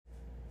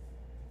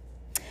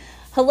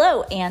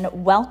Hello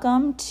and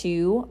welcome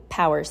to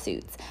Power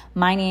Suits.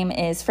 My name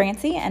is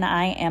Francie and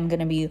I am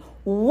going to be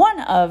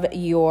one of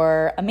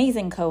your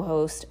amazing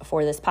co-hosts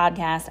for this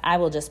podcast. I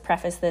will just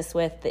preface this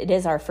with it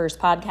is our first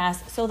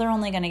podcast, so they're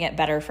only going to get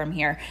better from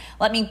here.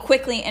 Let me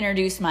quickly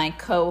introduce my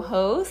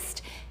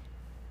co-host.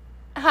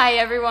 Hi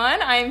everyone,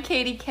 I'm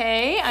Katie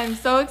Kay. I'm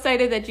so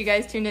excited that you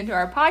guys tuned into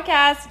our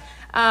podcast.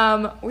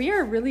 We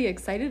are really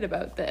excited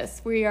about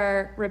this. We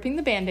are ripping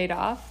the Band-Aid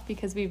off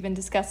because we've been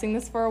discussing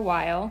this for a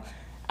while.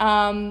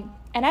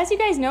 And as you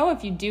guys know,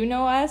 if you do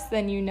know us,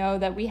 then you know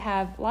that we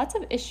have lots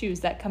of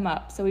issues that come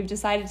up. So we've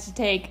decided to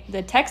take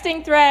the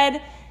texting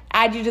thread,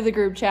 add you to the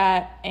group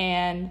chat,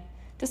 and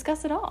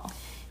discuss it all.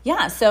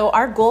 Yeah, so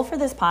our goal for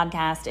this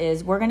podcast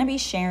is we're going to be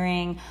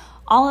sharing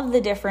all of the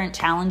different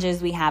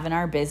challenges we have in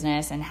our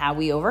business and how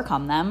we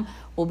overcome them.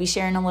 We'll be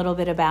sharing a little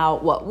bit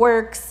about what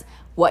works,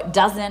 what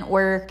doesn't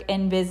work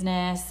in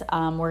business.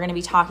 We're going to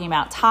be talking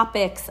about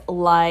topics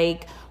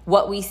like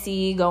what we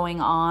see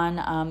going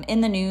on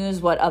in the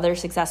news, what other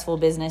successful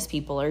business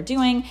people are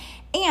doing.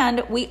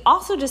 And we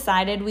also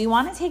decided we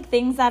want to take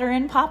things that are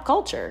in pop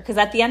culture because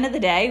at the end of the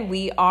day,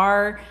 we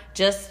are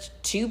just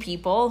two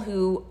people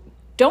who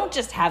don't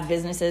just have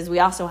businesses, we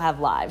also have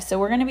lives. So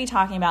we're going to be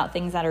talking about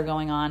things that are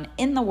going on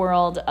in the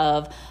world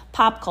of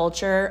pop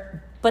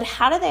culture, but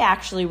how do they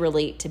actually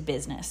relate to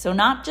business? So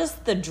not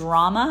just the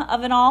drama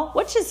of it all,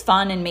 which is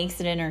fun and makes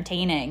it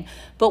entertaining,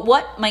 but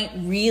what might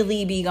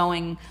really be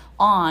going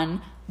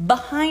on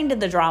behind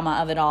the drama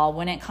of it all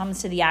when it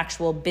comes to the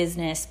actual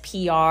business,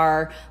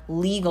 PR,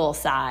 legal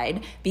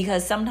side,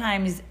 because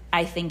sometimes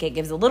I think it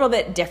gives a little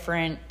bit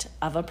different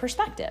of a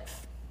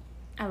perspective.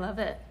 I love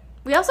it.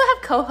 We also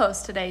have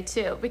co-hosts today,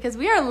 too, because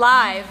we are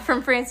live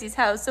from Francie's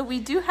house, so we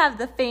do have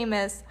the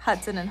famous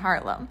Hudson and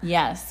Harlem.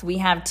 Yes, we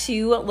have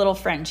two little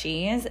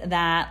Frenchies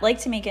that like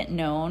to make it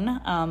known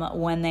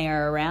when they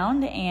are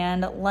around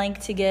and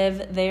like to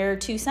give their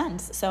 2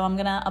 cents. So I'm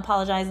going to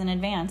apologize in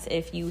advance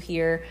if you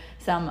hear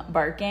some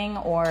barking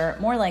or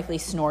more likely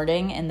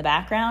snorting in the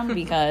background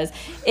because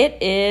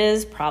it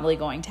is probably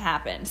going to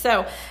happen.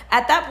 So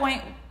at that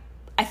point,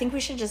 I think we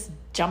should just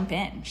jump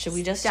in. Should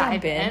we just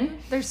jump in?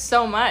 There's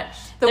so much.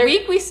 The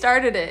week we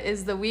started it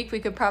is the week we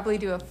could probably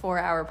do a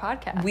 4-hour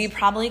podcast. We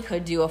probably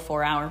could do a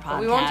 4-hour podcast. But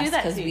we won't do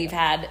that because we've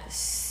had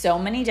so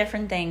many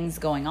different things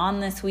going on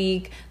this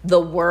week. The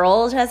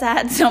world has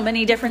had so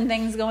many different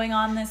things going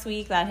on this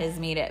week that has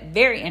made it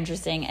very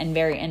interesting and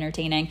very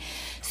entertaining.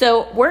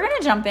 So we're going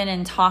to jump in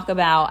and talk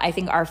about, I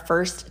think, our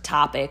first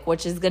topic,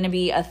 which is going to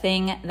be a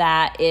thing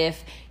that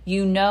if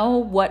you know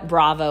what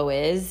Bravo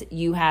is,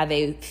 you have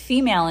a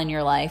female in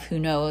your life who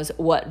knows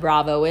what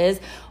Bravo is,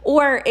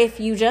 or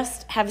if you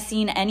just have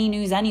seen any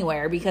news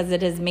anywhere because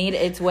it has made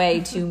its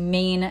way to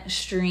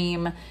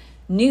mainstream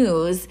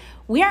news,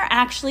 we are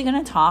actually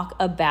going to talk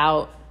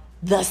about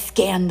the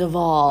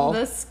Scandoval.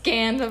 The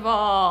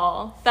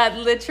Scandoval. That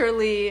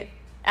literally,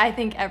 I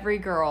think every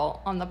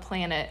girl on the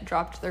planet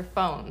dropped their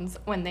phones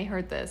when they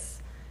heard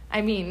this.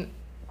 I mean,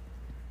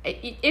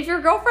 if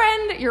your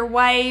girlfriend, your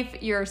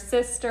wife, your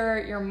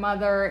sister, your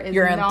mother is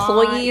your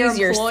employees,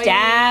 your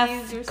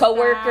staff, your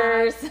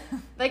coworkers,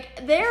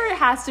 like there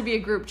has to be a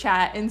group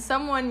chat and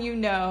someone you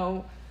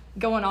know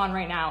going on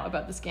right now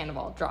about the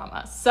Scandoval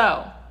drama.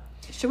 So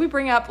should we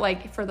bring up,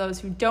 like, for those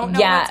who don't know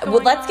what's going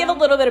on? Let's give a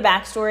little bit of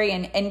backstory.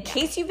 And in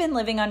case you've been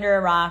living under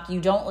a rock,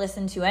 you don't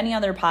listen to any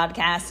other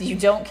podcasts, you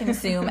don't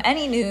consume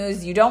any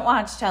news, you don't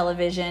watch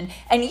television,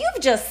 and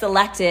you've just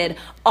selected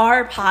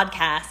our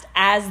podcast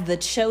as the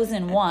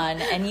chosen one,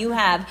 and you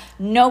have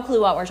no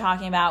clue what we're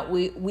talking about,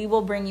 we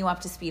will bring you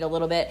up to speed a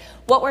little bit.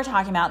 What we're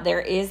talking about, there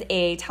is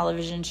a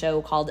television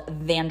show called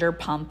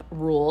Vanderpump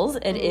Rules.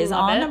 It is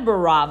on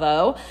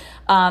Bravo.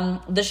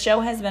 The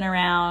show has been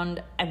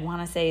around, I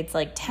want to say it's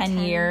like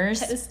 10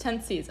 years. It's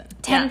 10th season.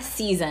 10th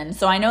season.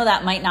 So I know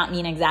that might not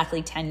mean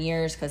exactly 10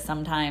 years because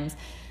sometimes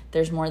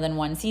there's more than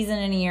one season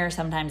in a year.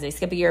 Sometimes they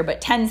skip a year, but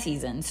 10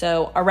 seasons.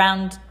 So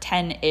around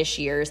 10-ish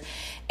years.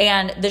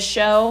 And the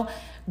show,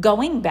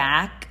 going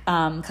back,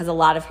 because a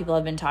lot of people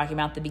have been talking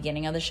about the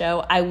beginning of the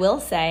show, I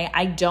will say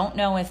I don't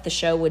know if the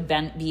show would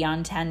be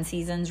on 10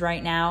 seasons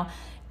right now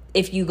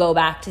if you go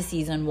back to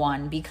season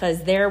 1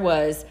 because there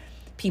was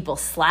people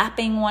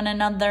slapping one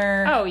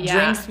another,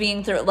 drinks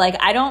being thrown. Like,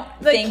 I don't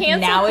think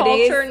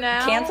nowadays,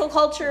 cancel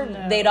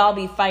culture, they'd all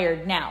be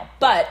fired now.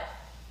 But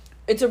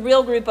it's a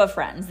real group of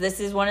friends.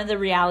 This is one of the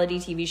reality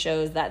TV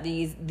shows that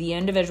the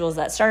individuals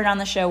that started on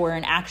the show were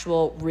an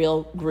actual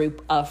real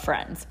group of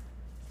friends.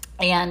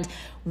 And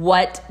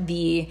what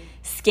the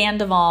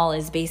Scandoval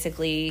is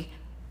basically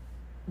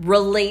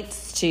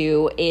relates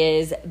to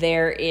is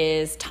there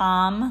is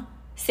Tom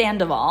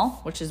Sandoval,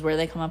 which is where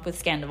they come up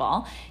with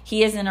Scandoval.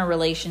 He is in a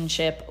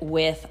relationship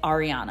with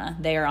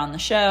Ariana. They are on the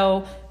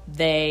show.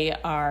 They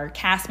are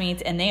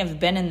castmates, and they have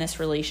been in this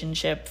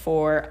relationship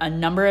for a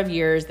number of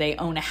years. They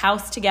own a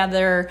house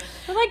together.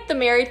 They're like the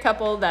married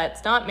couple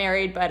that's not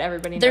married, but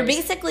everybody knows they're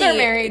basically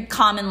married.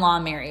 Common law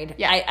married.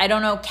 Yeah. I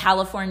don't know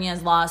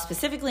California's law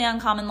specifically on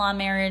common law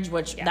marriage,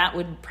 which that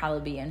would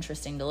probably be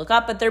interesting to look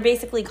up, but they're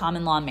basically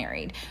common law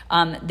married.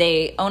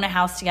 They own a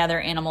house together,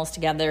 animals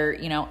together,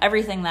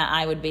 everything that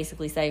I would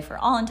basically say for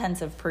all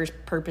intents and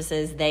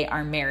purposes, they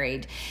are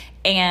married.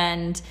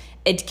 And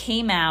it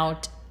came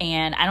out,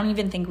 and I don't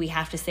even think we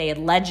have to say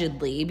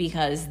allegedly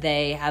because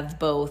they have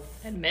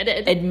both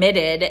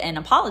admitted and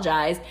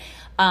apologized.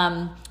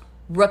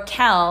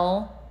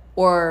 Raquel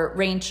or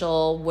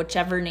Rachel,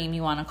 whichever name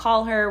you want to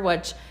call her,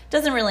 which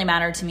doesn't really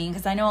matter to me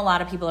because I know a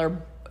lot of people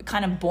are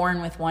kind of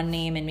born with one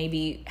name and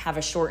maybe have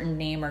a shortened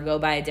name or go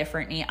by a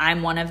different name.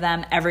 I'm one of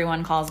them.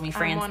 Everyone calls me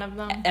Francie. I'm one of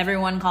them.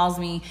 Everyone calls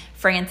me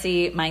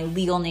Francie. My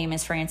legal name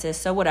is Francis,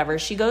 so whatever.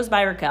 She goes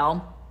by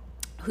Raquel,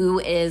 who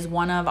is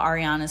one of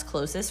Ariana's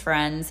closest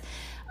friends.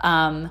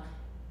 Tom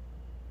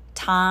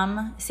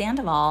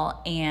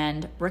Sandoval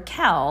and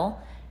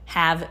Raquel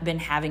have been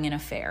having an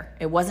affair.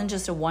 It wasn't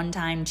just a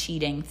one-time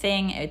cheating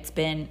thing. It's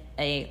been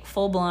a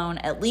full-blown,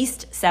 at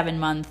least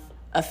 7-month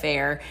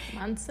affair.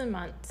 Months and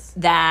months.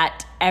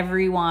 That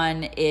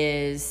everyone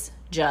is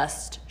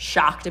just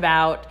shocked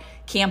about.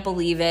 Can't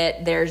believe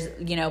it. There's,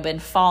 been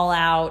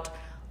fallout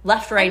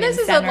left, right, and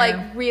center. And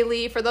this is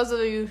really, for those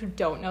of you who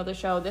don't know the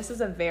show, this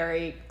is a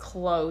very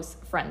close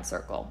friend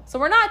circle. So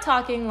we're not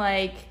talking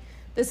like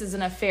this is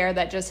an affair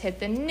that just hit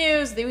the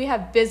news. We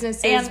have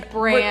businesses, and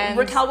brands.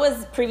 Raquel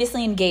was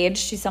previously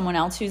engaged to someone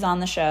else who's on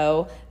the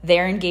show.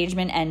 Their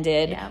engagement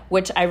ended,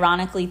 which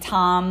ironically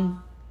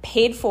Tom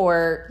paid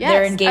for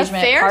their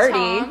engagement party.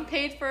 Tom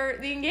paid for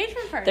the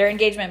engagement party. Their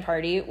engagement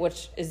party,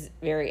 which is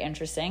very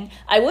interesting.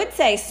 I would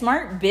say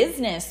smart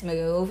business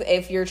move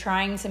if you're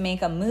trying to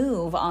make a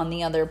move on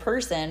the other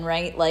person,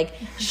 right? Like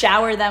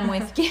shower them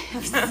with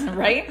gifts,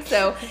 right?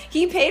 So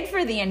he paid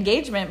for the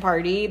engagement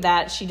party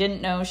that she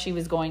didn't know she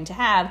was going to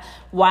have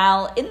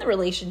while in the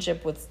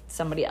relationship with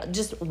somebody else.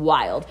 Just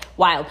wild.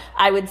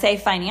 I would say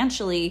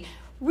financially,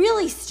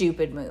 really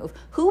stupid move.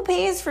 Who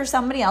pays for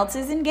somebody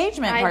else's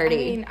engagement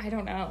party? I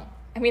don't know.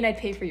 I'd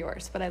pay for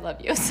yours, but I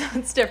love you, so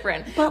it's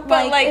different. But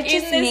it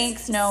just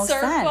makes no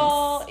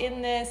sense.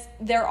 In this,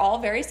 they're all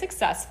very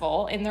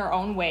successful in their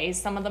own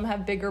ways. Some of them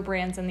have bigger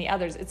brands than the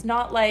others. It's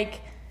not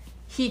like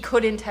he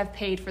couldn't have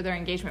paid for their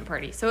engagement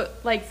party. So,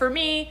 for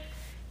me,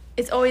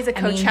 it's always a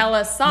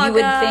Coachella saga. You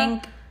would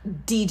think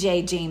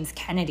DJ James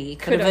Kennedy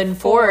could have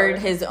afforded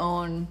his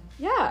own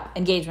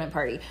engagement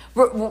party.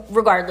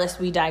 Regardless,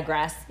 we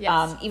digress.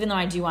 Yes. Even though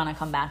I do want to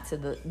come back to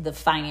the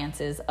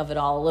finances of it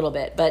all a little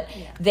bit. But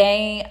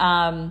there's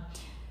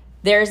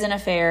an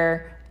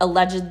affair.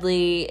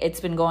 Allegedly, it's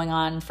been going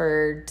on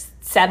for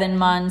 7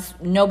 months.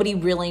 Nobody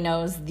really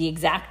knows the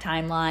exact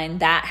timeline.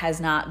 That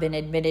has not been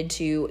admitted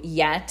to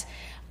yet.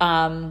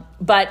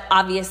 But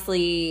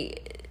obviously,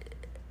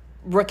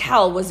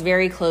 Raquel was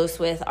very close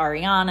with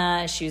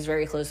Ariana. She was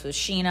very close with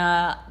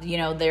Sheena.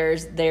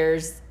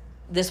 There's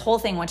this whole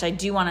thing, which I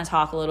do want to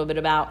talk a little bit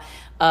about,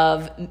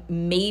 of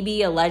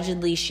maybe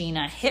allegedly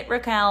Sheena hit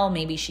Raquel.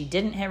 Maybe she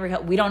didn't hit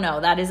Raquel. We don't know.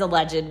 That is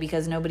alleged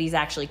because nobody's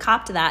actually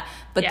copped to that.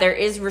 But there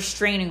is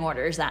restraining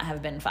orders that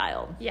have been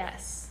filed.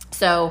 Yes.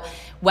 So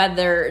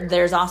whether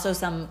there's also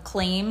some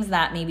claims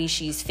that maybe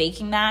she's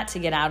faking that to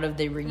get out of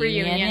the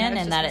reunion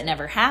and that it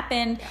never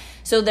happened. Yeah.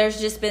 So there's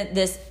just been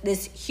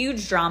this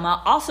huge drama.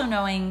 Also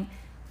knowing,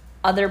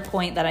 other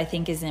point that I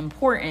think is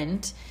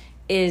important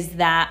is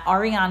that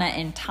Ariana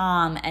and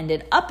Tom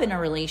ended up in a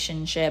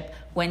relationship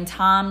when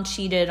Tom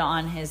cheated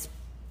on his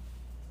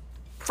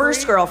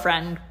first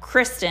girlfriend,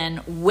 Kristen,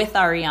 with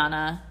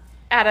Ariana.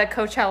 At a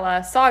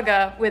Coachella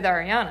saga with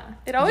Ariana.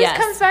 It always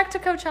comes back to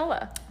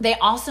Coachella. They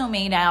also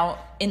made out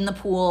in the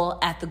pool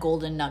at the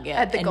Golden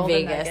Nugget in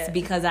Vegas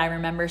because I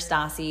remember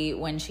Stassi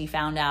when she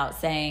found out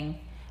saying,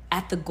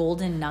 at the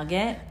Golden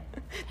Nugget?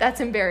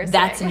 That's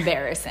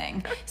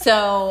embarrassing.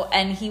 So,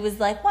 and he was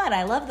like, what?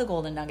 I love the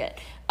Golden Nugget.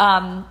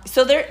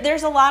 So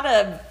there's a lot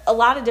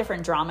of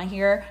different drama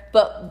here,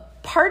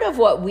 but part of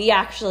what we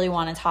actually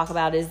want to talk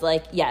about is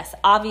yes,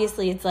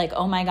 obviously it's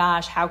oh my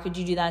gosh, how could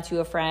you do that to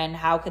a friend?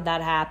 How could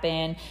that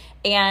happen?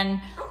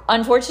 And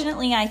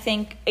unfortunately, I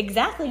think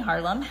exactly,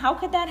 Harlem, how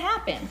could that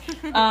happen?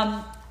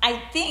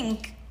 I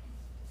think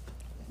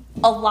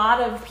a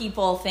lot of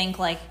people think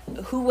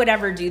who would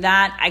ever do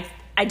that?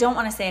 I don't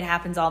want to say it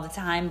happens all the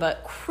time,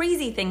 but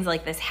crazy things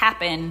like this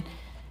happen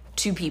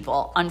to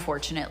people,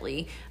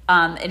 unfortunately.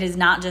 It is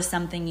not just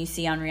something you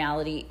see on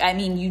reality.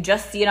 You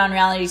just see it on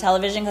reality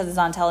television because it's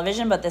on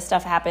television, but this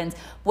stuff happens.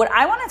 What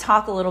I want to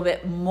talk a little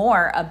bit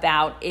more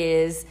about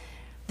is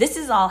this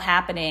is all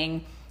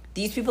happening.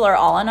 These people are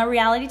all on a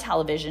reality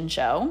television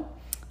show.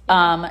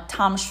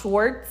 Tom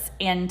Schwartz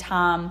and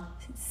Tom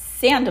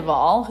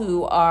Sandoval,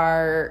 who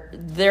are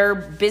their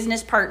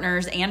business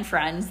partners and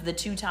friends, the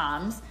two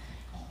Toms,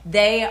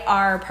 they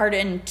are part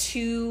in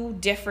 2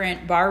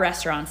 different bar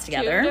restaurants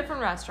together. 2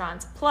 different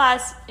restaurants.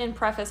 Plus, in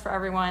preface for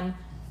everyone,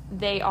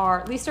 they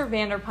are, Lisa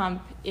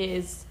Vanderpump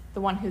is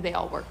the one who they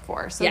all work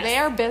for. So Yes. they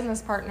are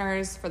business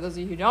partners. For those of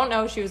you who don't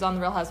know, she was on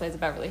The Real Housewives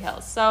of Beverly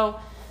Hills. So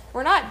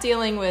we're not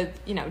dealing with,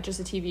 just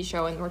a TV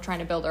show and we're trying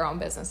to build our own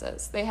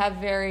businesses. They have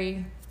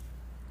very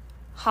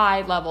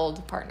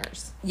high-leveled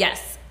partners.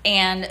 Yes.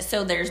 And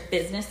so there's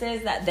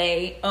businesses that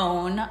they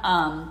own.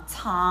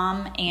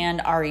 Tom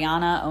and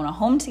Ariana own a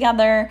home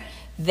together.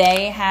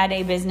 They had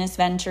a business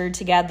venture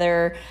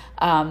together.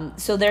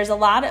 So there's a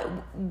lot of,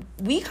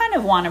 we kind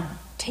of want to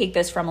take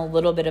this from a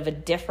little bit of a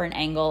different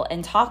angle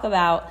and talk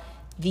about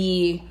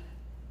the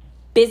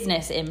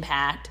business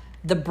impact,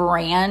 the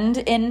brand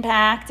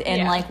impact,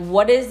 and like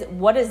what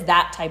is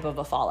that type of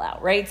a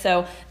fallout, right?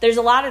 So there's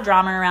a lot of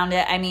drama around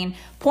it. I mean,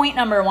 point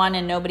number one,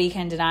 and nobody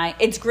can deny,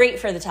 it's great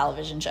for the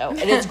television show.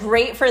 It is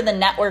great for the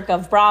network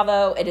of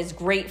Bravo. It is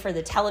great for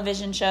the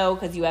television show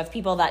because you have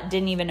people that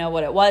didn't even know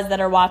what it was that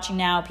are watching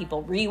now,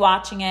 people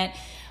rewatching it.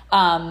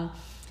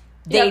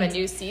 They have a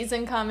new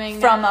season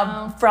coming from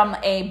now. From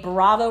a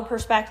Bravo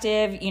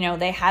perspective,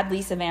 they had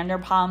Lisa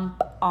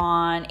Vanderpump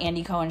on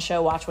Andy Cohen's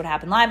show, Watch What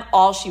Happened Live.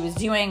 All she was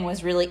doing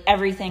was really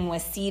everything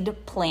was seed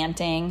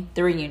planting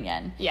the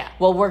reunion. Yeah.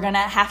 Well, we're going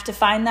to have to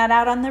find that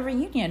out on the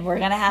reunion. We're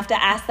going to have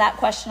to ask that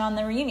question on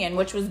the reunion,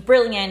 which was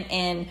brilliant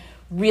in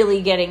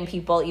really getting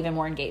people even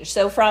more engaged.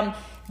 So from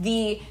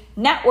the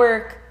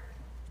network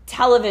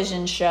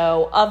television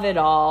show of it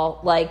all,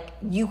 like,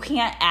 you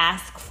can't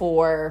ask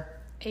for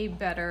a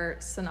better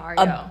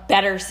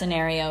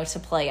scenario to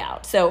play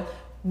out. So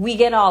we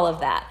get all of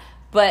that.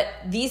 But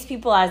these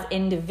people as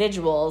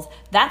individuals,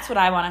 that's what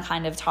I want to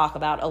kind of talk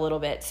about a little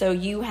bit. So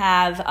you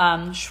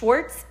have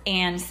Schwartz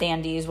and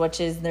Sandy's, which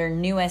is their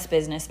newest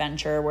business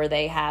venture where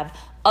they have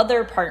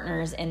other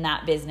partners in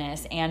that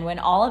business. And when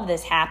all of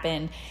this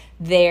happened,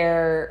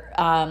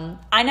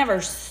 I never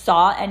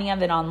saw any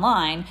of it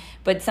online,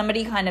 but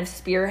somebody kind of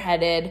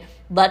spearheaded,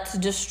 let's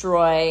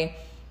destroy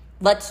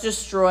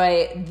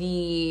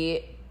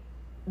the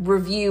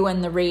review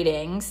and the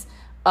ratings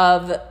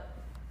of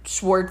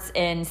Schwartz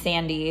and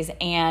Sandy's,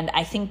 and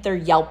I think their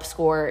Yelp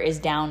score is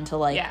down to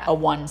a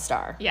 1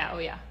 star. Yeah, oh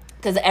yeah.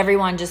 Because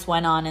everyone just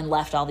went on and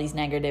left all these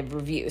negative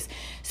reviews.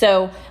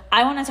 So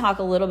I want to talk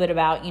a little bit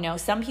about,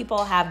 some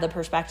people have the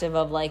perspective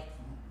of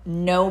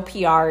no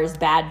PR is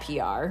bad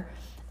PR.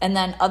 And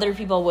then other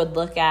people would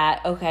look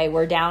at, okay,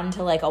 we're down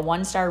to a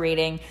 1-star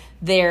rating.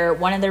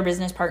 One of their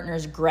business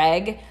partners,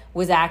 Greg,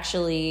 was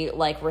actually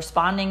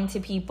responding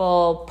to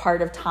people.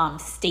 Part of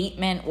Tom's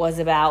statement was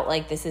about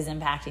this is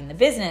impacting the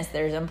business.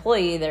 There's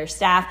employee, there's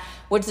staff,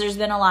 which there's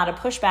been a lot of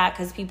pushback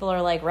because people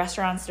are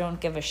restaurants don't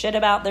give a shit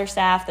about their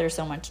staff. There's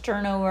so much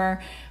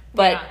turnover.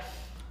 But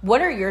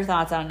what are your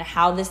thoughts on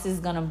how this is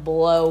going to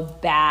blow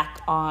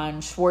back on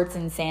Schwartz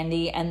and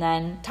Sandy, and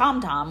then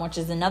TomTom, which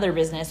is another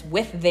business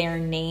with their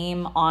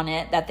name on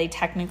it that they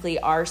technically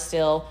are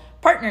still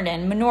partnered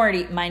in,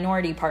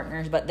 minority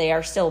partners, but they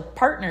are still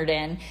partnered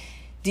in.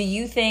 Do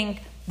you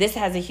think this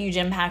has a huge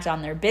impact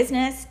on their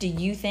business? Do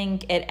you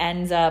think it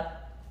ends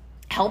up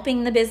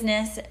helping the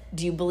business?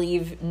 Do you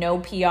believe no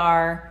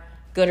PR,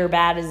 good or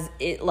bad, is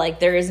it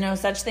there is no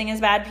such thing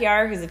as bad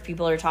PR? Because if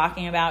people are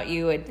talking about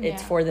you,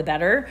 it's for the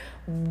better.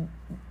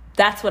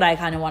 That's what I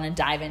kind of want to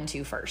dive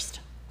into first.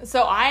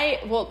 So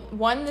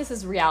this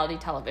is reality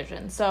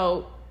television.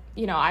 So,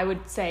 I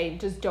would say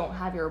just don't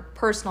have your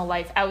personal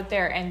life out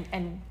there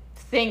and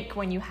think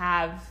when you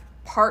have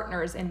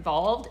partners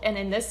involved. And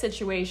in this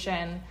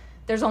situation,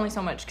 there's only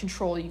so much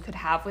control you could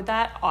have with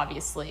that.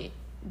 Obviously,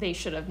 they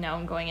should have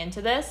known going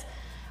into this.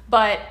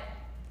 But,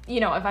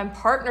 if I'm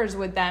partners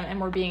with them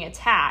and we're being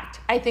attacked,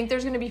 I think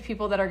there's going to be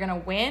people that are going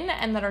to win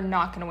and that are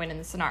not going to win in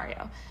the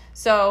scenario.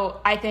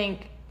 So I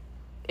think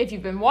if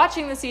you've been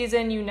watching the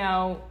season,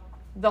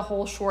 the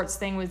whole Schwartz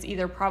thing was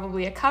either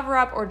probably a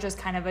cover-up or just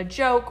kind of a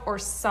joke, or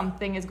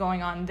something is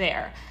going on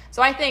there.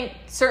 So I think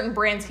certain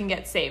brands can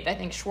get saved. I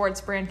think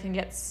Schwartz brand can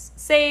get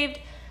saved.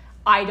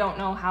 I don't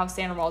know how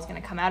Sandoval is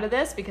going to come out of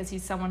this because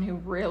he's someone who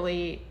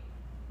really,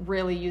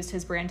 really used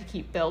his brand to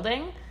keep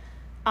building.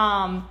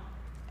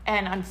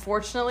 And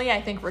unfortunately,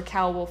 I think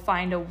Raquel will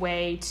find a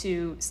way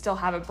to still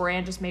have a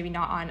brand, just maybe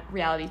not on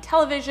reality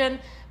television,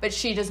 but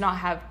she does not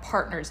have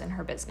partners in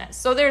her business.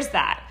 So there's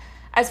that.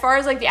 As far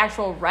as the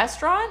actual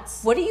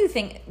restaurants. What do you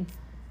think?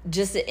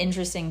 Just an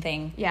interesting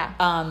thing.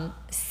 Yeah.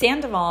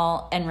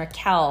 Sandoval and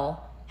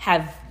Raquel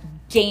have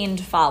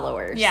gained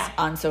followers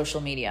on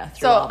social media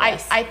through all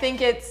this. I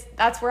think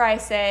that's where I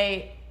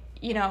say,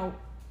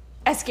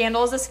 a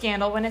scandal is a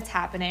scandal when it's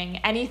happening.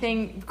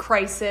 Anything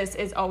crisis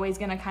is always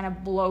going to kind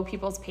of blow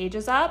people's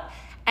pages up.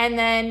 And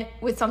then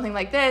with something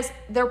like this,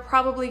 they're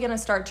probably going to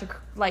start to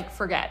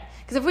forget.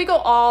 Because if we go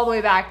all the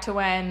way back to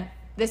when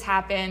this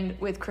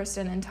happened with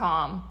Kristen and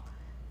Tom,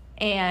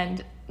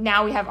 and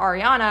now we have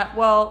Ariana,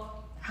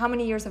 well, how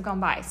many years have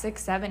gone by?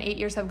 6, 7, 8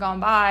 years have gone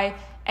by,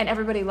 and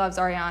everybody loves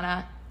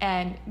Ariana.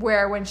 And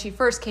where when she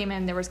first came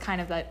in, there was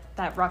kind of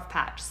that rough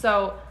patch.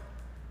 So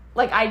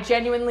I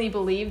genuinely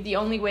believe the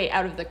only way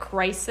out of the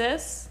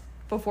crisis,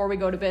 before we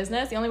go to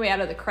business, the only way out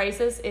of the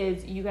crisis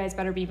is you guys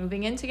better be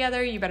moving in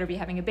together. You better be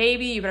having a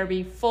baby. You better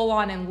be full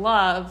on in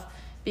love,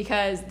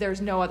 because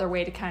there's no other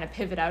way to kind of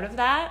pivot out of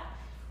that.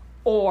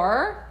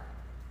 or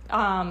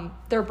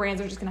their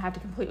brands are just going to have to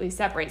completely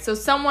separate. So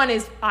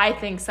I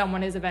think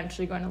someone is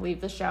eventually going to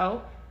leave the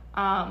show,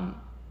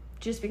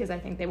 just because I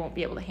think they won't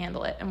be able to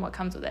handle it and what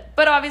comes with it.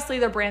 But obviously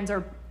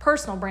their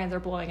personal brands are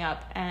blowing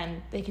up,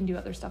 and they can do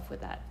other stuff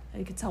with that.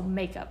 They could sell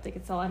makeup. They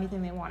could sell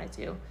anything they wanted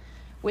to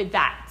with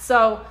that.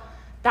 So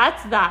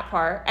that's that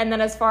part. And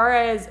then as far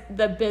as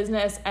the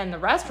business and the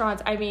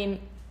restaurants, I mean,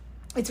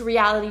 it's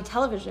reality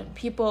television.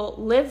 People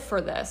live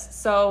for this.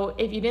 So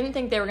if you didn't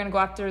think they were going to go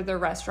after their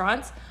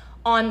restaurants,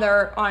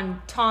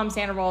 on Tom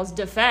Sandoval's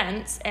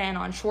defense and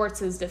on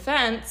Schwartz's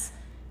defense,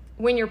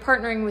 when you're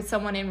partnering with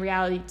someone in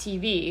reality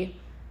TV,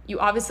 you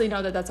obviously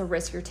know that that's a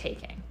risk you're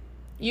taking.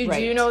 You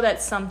do know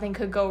that something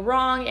could go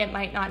wrong. It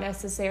might not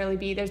necessarily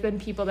be. There's been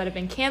people that have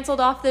been canceled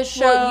off this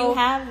show.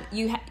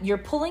 Well, you're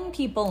pulling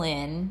people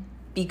in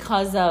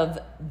because of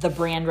the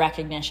brand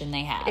recognition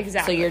they have.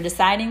 Exactly. So you're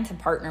deciding to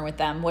partner with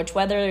them, which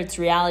whether it's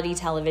reality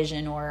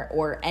television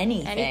or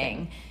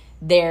anything.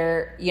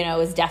 There,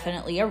 is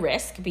definitely a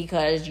risk,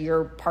 because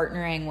you're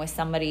partnering with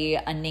somebody,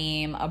 a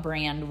name, a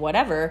brand,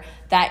 whatever,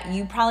 that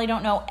you probably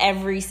don't know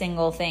every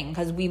single thing.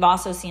 Because we've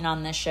also seen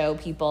on this show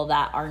people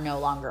that are no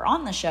longer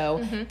on the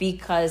show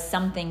because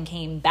something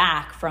came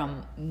back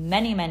from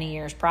many, many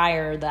years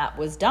prior that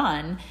was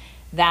done,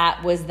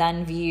 that was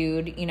then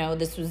viewed,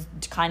 this was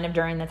kind of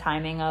during the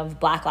timing of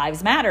Black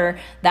Lives Matter,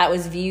 that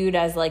was viewed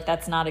as like,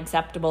 that's not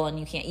acceptable, and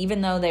you can't,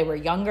 even though they were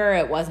younger,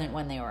 it wasn't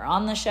when they were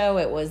on the show,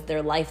 it was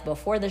their life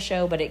before the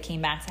show, but it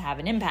came back to have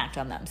an impact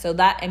on them. So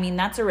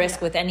that's a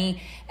risk with any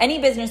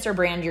business or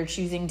brand you're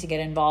choosing to get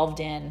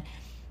involved in.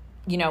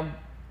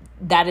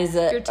 That is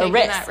a risk.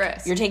 That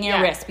risk. You're taking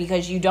a risk,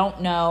 because you don't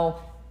know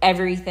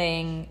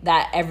everything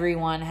that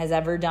everyone has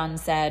ever done,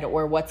 said,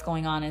 or what's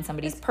going on in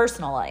somebody's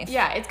personal life.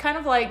 Yeah, it's kind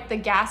of like the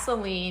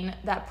gasoline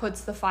that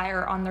puts the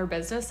fire on their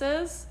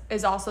businesses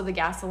is also the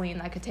gasoline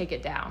that could take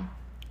it down.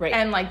 Right.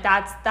 And like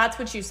that's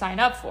what you sign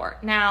up for.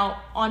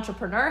 Now,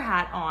 entrepreneur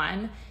hat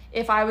on,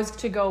 if I was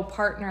to go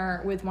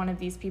partner with one of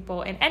these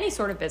people in any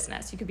sort of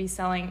business, you could be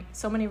selling,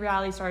 so many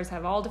reality stars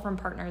have all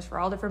different partners for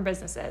all different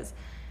businesses.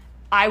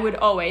 I would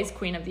always,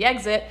 queen of the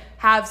exit,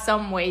 have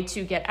some way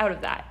to get out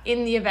of that.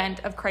 In the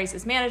event of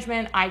crisis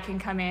management, I can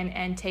come in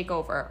and take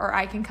over, or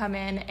I can come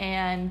in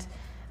and,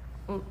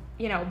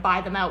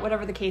 buy them out,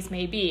 whatever the case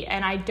may be.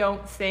 And I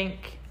don't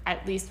think,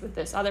 at least with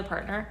this other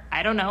partner,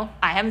 I don't know,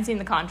 I haven't seen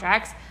the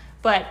contracts,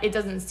 but it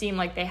doesn't seem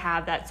like they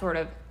have that sort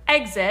of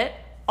exit.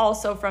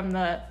 Also, from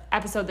the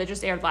episode that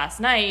just aired last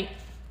night,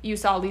 you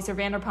saw Lisa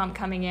Vanderpump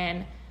coming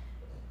in,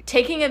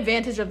 taking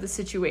advantage of the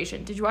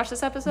situation. Did you watch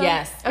this episode?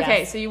 Yes.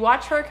 Okay, so you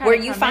watch her where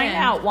you find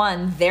out,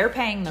 one, they're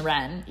paying the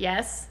rent.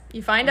 Yes.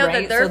 You find out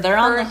that they're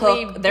on the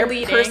hook. They're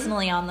bleeding.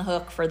 Personally on the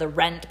hook for the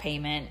rent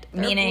payment,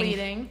 meaning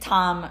bleeding.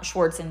 Tom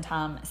Schwartz and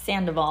Tom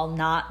Sandoval,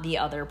 not the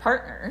other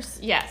partners.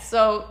 Yes.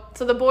 So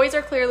the boys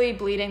are clearly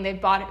bleeding.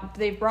 They've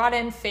brought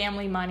in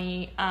family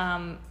money.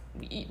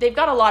 They've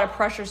got a lot of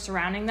pressure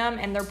surrounding them,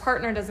 and their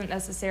partner doesn't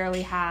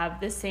necessarily have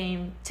the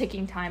same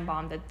ticking time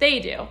bomb that they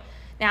do.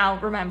 Now,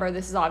 remember,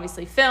 this is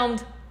obviously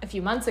filmed a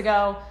few months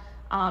ago,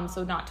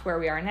 so not to where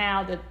we are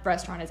now. The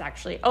restaurant is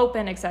actually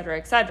open, et cetera,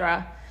 et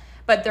cetera.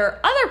 But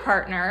their other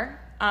partner,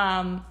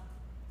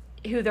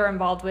 who they're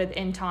involved with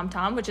in Tom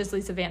Tom, which is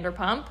Lisa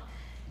Vanderpump,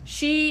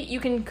 you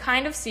can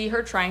kind of see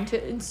her trying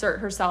to insert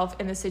herself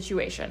in the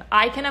situation.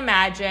 I can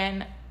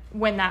imagine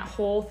when that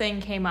whole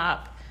thing came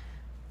up,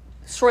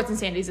 Schwartz and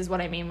Sandy's is what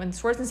I mean. When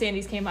Schwartz and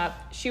Sandy's came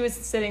up, she was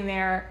sitting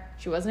there.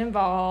 She wasn't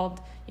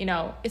involved.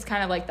 It's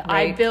kind of like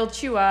I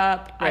built you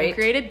up. I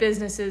created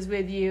businesses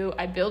with you.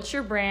 I built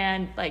your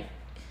brand. Like,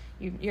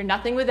 you're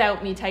nothing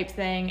without me type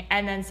thing.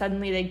 And then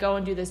suddenly they go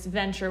and do this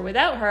venture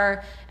without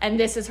her. And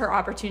this is her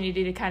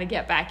opportunity to kind of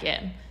get back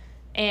in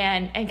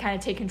and kind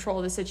of take control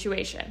of the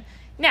situation.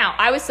 Now,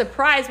 I was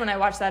surprised when I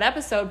watched that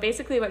episode.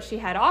 Basically, what she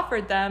had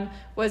offered them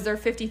was their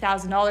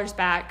 $50,000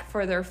 back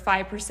for their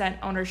 5%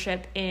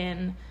 ownership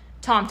in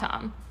Tom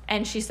Tom.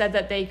 And she said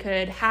that they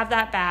could have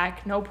that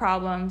back, no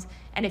problems.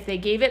 And if they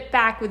gave it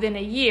back within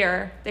a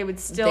year, they would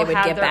still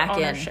have their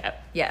ownership.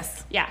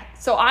 Yes. Yeah.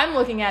 So I'm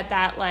looking at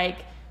that like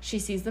she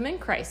sees them in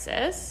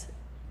crisis.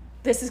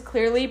 This is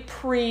clearly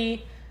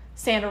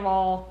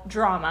pre-Sandoval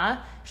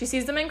drama. She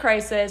sees them in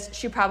crisis.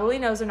 She probably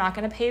knows they're not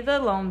going to pay the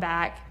loan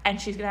back.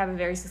 And she's going to have a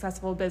very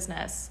successful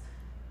business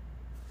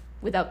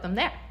without them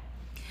there.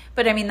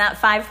 But I mean, that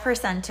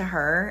 5% to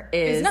her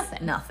is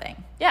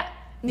nothing. Yeah.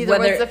 Neither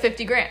was the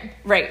 $50,000.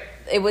 Right.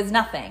 It was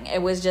nothing.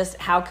 It was just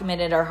how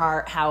committed or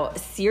how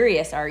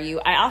serious are you?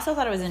 I also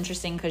thought it was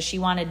interesting because she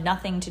wanted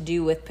nothing to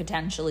do with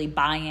potentially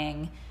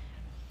buying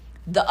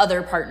the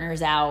other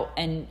partners out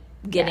and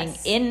getting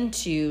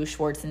into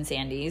Schwartz and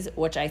Sandy's,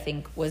 which I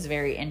think was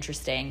very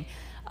interesting.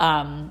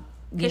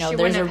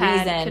 There's a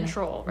reason.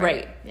 Control,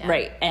 right?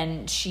 Right.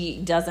 And she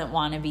doesn't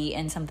want to be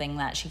in something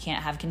that she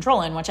can't have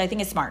control in, which I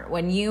think is smart.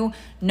 When you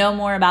know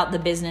more about the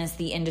business,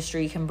 the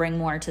industry, can bring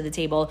more to the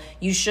table,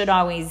 you should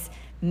always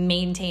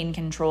maintain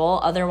control.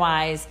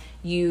 Otherwise,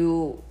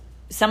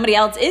 somebody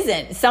else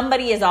isn't.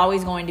 Somebody is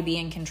always going to be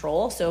in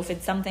control. So if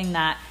it's something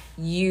that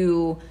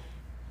you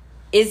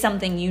is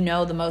something you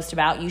know the most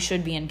about. You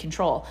should be in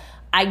control.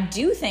 I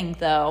do think,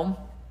 though,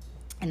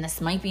 and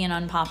this might be an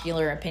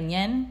unpopular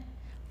opinion,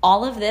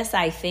 all of this,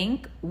 I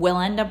think, will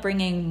end up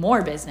bringing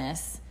more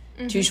business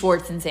to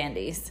Schwartz and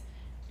Sandy's.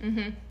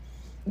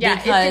 Yeah,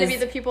 it's going to be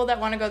the people that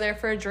want to go there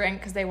for a drink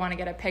because they want to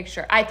get a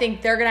picture. I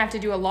think they're going to have to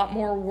do a lot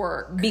more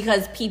work.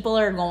 Because people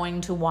are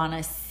going to want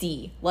to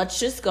see. Let's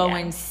just go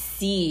and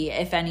see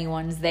if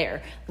anyone's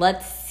there.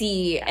 Let's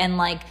see. And,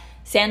 like,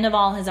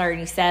 Sandoval has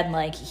already said,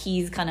 like,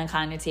 he's going to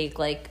kind of take,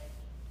 like,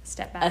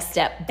 a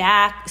step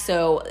back.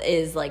 So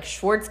is, like,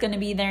 Schwartz going to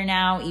be there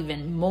now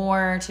even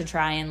more to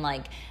try and,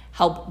 like,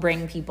 help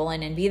bring people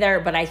in and be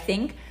there? But I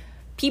think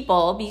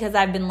people, because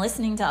I've been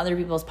listening to other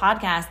people's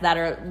podcasts that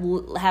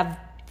have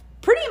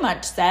pretty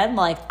much said,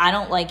 like, I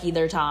don't like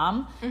either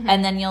Tom.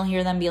 And then you'll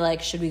hear them be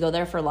like, should we go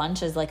there for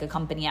lunch as, like, a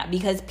company app?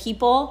 Because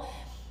people,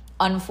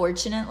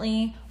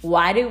 unfortunately,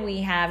 why do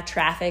we have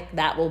traffic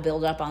that will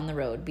build up on the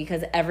road?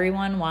 Because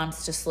everyone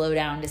wants to slow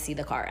down to see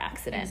the car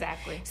accident.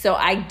 Exactly. So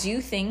I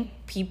do think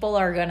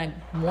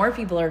more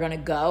people are going to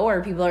go,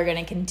 or people are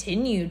going to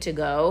continue to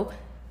go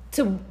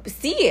to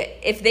see it.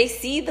 If they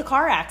see the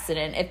car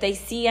accident, if they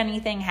see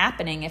anything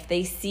happening, if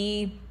they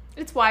see...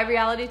 It's why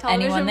reality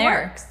television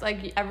there. works.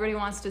 Like, everybody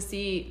wants to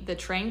see the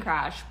train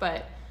crash,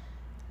 but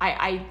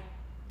I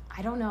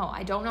don't know.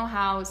 I don't know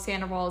how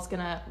Sandoval is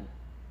going to,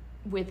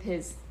 with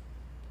his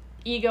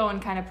ego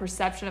and kind of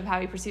perception of how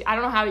he perceives, I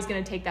don't know how he's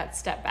going to take that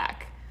step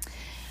back.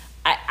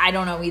 I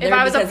don't know either, if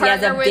I was because he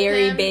has a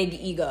very him, big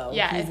ego.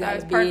 Yeah, He's if got I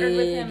was a partnered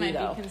with big him, ego.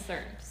 I'd be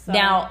concerned. So.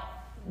 Now,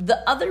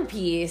 the other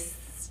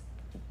piece,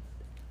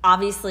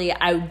 obviously,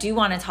 I do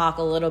want to talk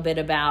a little bit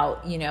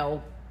about, you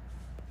know,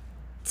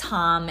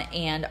 Tom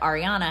and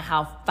Ariana,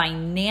 how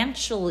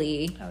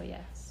financially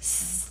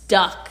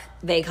stuck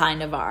they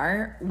kind of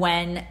are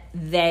when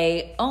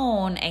they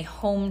own a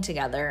home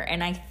together.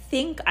 And I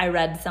think I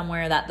read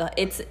somewhere that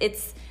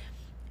it's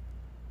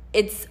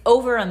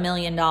over $1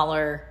 million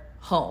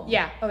home.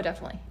 Yeah. Oh,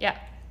 definitely. Yeah.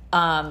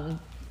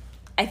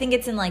 I think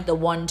it's in like the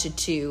 1 to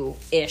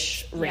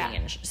 2-ish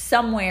range,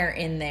 somewhere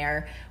in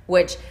there,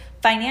 which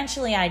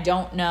financially I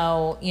don't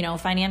know,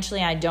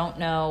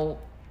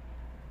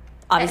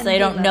 obviously I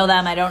don't know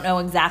them. I don't know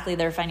exactly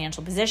their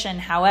financial position.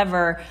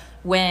 However,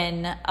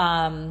 when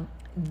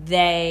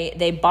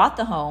they bought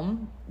the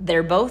home,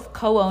 they're both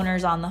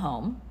co-owners on the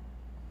home.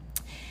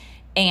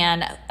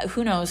 And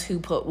who knows who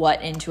put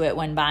what into it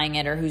when buying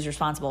it or who's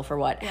responsible for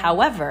what. Yeah.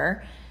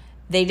 However,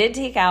 they did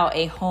take out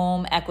a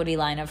home equity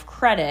line of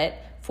credit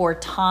for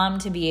Tom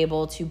to be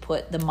able to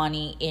put the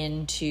money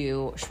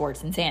into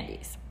Schwartz and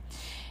Sandy's.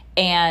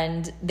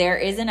 And there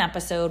is an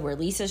episode where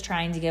Lisa's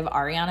trying to give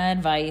Ariana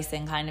advice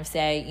and kind of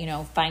say, you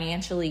know,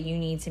 financially you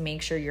need to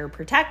make sure you're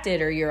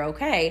protected or you're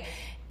okay.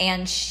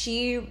 And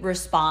she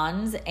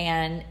responds,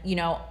 and, you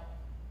know,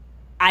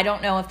 I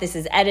don't know if this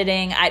is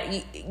editing.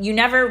 You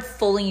never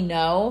fully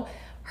know.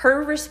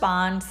 Her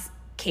response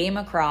came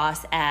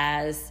across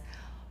as,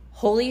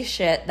 holy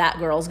shit, that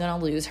girl's going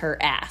to lose her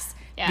ass.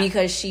 Yeah.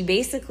 Because she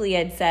basically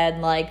had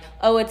said, like,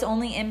 oh, it's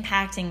only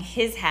impacting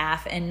his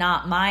half and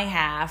not my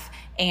half,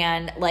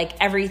 and, like,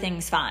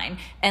 everything's fine.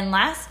 And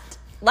last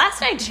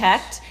I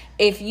checked,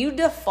 if you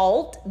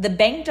default, the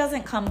bank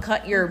doesn't come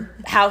cut your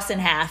house in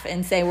half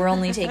and say, we're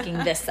only taking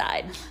this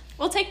side.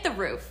 We'll take the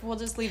roof. We'll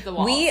just leave the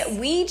walls.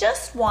 We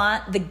just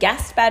want the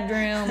guest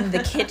bedroom,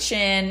 the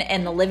kitchen,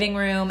 and the living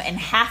room, and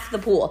half the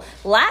pool.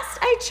 Last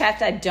I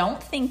checked, I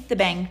don't think the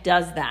bank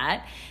does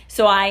that.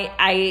 So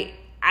I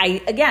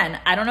again,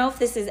 I don't know if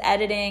this is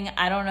editing.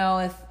 I don't know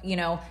if, you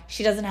know,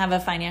 she doesn't have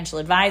a financial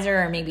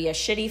advisor, or maybe a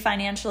shitty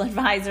financial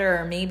advisor,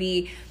 or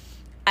maybe,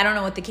 I don't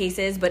know what the case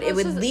is, but it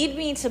would lead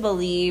me to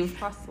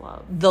believe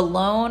the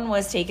loan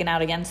was taken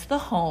out against the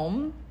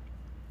home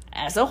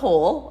as a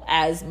whole,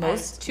 as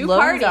most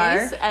loans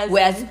are,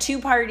 as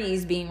two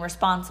parties being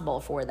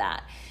responsible for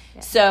that.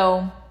 Yeah.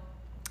 So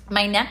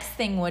my next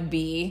thing would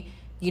be,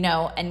 you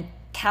know, and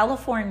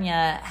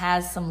California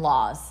has some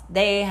laws.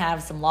 They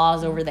have some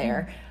laws over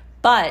there.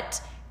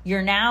 But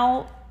you're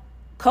now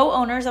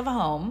co-owners of a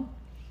home.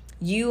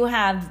 You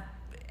have,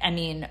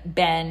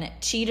 been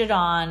cheated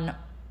on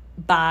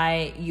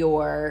by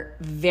your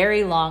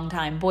very long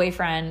time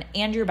boyfriend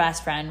and your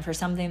best friend for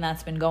something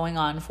that's been going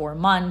on for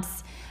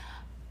months.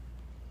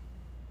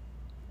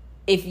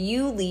 If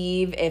you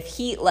leave,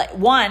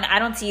 I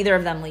don't see either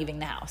of them leaving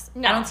the house.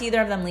 No. I don't see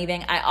either of them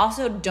leaving. I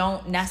also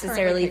don't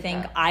necessarily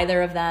think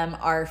either of them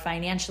are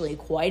financially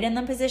quite in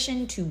the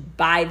position to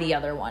buy the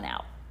other one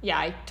out. Yeah,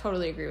 I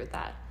totally agree with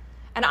that.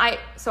 And I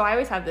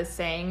always have this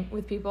saying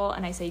with people,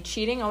 and I say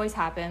cheating always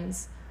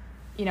happens.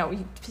 You know,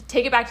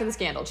 take it back to the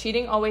scandal.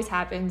 Cheating always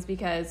happens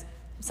because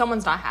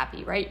someone's not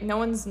happy, right? No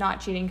one's not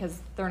cheating because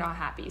they're not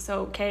happy.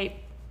 So, okay,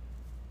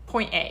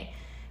 point A.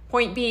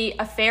 Point B,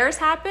 affairs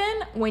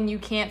happen when you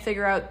can't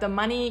figure out the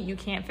money, you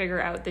can't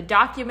figure out the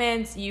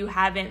documents, you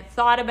haven't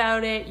thought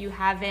about it, you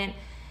haven't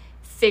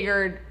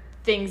figured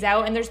things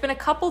out. And there's been a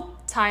couple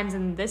times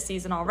in this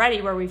season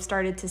already where we've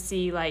started to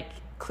see, like,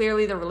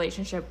 clearly the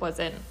relationship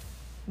wasn't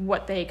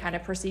what they kind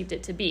of perceived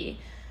it to be.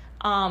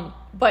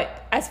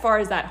 But as far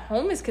as that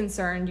home is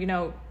concerned, you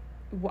know,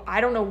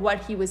 I don't know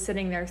what he was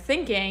sitting there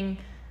thinking.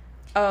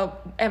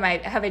 Have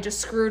I just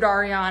screwed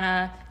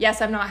Ariana?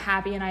 Yes, I'm not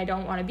happy and I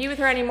don't want to be with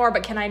her anymore,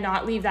 but can I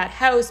not leave that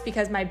house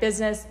because my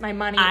business, my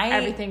money,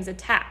 everything's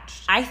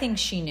attached? I think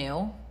she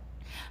knew.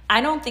 I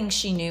don't think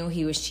she knew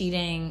he was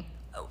cheating.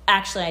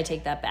 Actually, I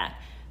take that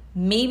back.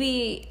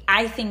 Maybe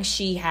I think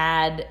she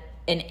had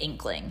an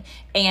inkling.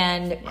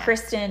 And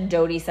Kristen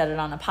Doty said it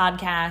on a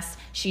podcast.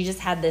 She just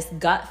had this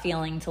gut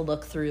feeling to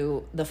look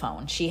through the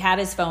phone. She had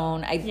his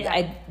phone.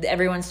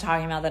 Everyone's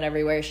talking about that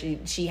everywhere.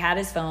 She had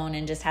his phone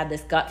and just had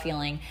this gut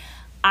feeling.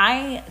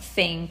 I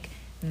think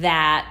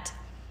that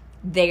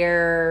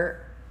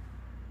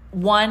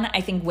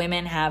I think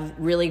women have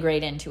really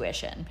great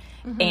intuition.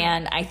 Mm-hmm.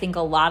 And I think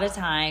a lot of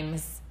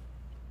times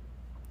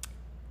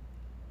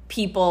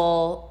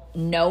people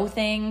know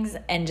things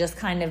and just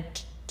kind of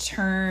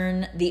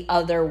turn the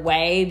other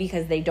way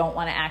because they don't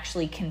want to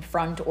actually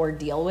confront or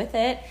deal with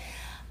it.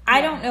 I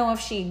don't know if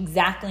she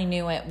exactly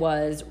knew it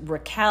was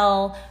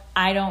Raquel.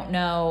 I don't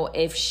know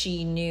if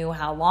she knew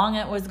how long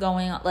it was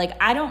going on. Like,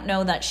 I don't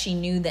know that she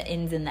knew the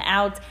ins and the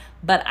outs,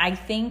 but I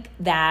think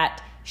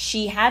that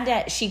she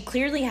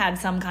clearly had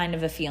some kind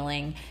of a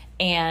feeling,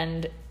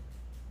 and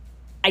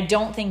I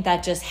don't think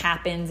that just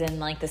happens in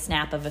like the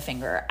snap of a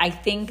finger. I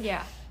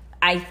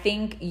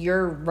think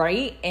you're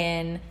right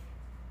in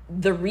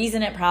the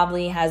reason it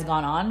probably has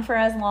gone on for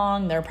as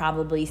long, they're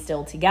probably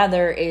still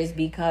together, is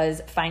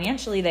because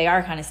financially they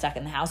are kind of stuck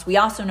in the house. We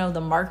also know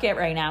the market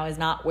right now is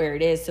not where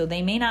it is, so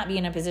they may not be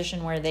in a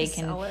position where they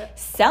can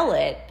sell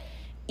it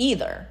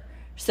either.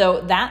 So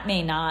that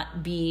may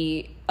not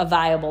be a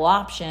viable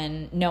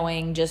option,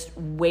 knowing just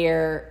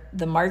where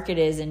the market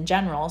is in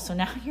general. So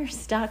now you're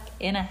stuck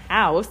in a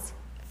house.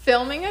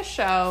 Filming a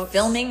show.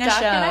 Stuck in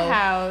a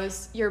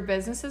house. Your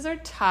businesses are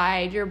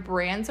tied. Your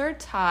brands are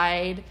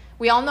tied.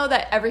 We all know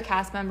that every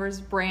cast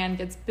member's brand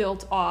gets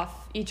built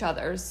off each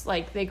other's.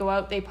 Like, they go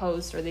out, they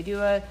post, or they do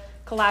a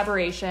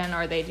collaboration,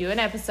 or they do an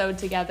episode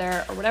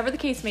together, or whatever the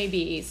case may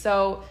be.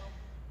 So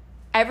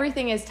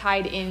everything is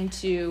tied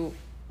into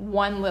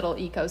one little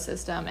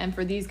ecosystem. And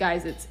for these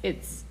guys,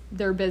 it's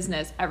their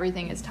business.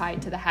 Everything is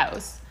tied to the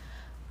house.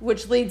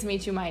 Which leads me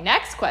to my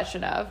next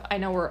question of, I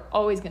know we're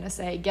always going to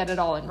say, get it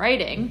all in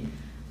writing,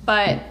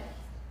 but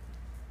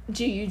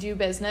do you do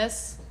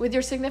business with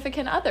your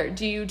significant other?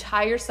 Do you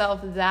tie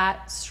yourself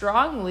that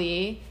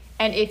strongly?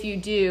 And if you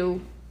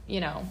do, you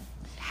know,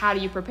 how do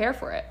you prepare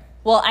for it?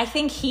 Well, I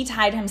think he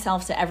tied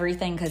himself to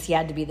everything because he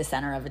had to be the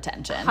center of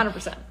attention.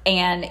 100%.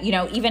 And, you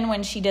know, even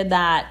when she did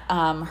that,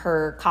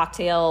 her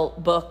cocktail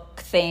book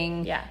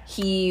thing,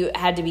 he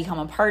had to become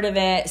a part of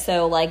it.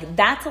 So, like,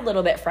 that's a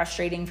little bit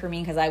frustrating for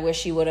me because I wish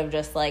she would have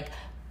just, like,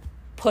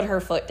 put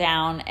her foot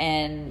down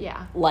and,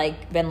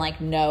 like, been like,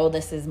 no,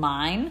 this is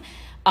mine.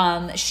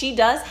 She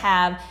does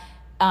have...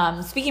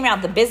 speaking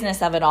about the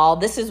business of it all,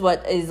 this is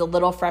what is a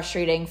little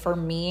frustrating for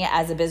me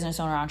as a business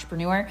owner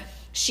entrepreneur.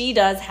 She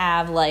does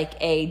have like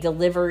a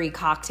delivery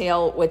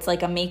cocktail. It's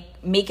like a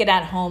make it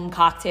at home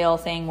cocktail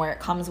thing where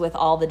it comes with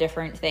all the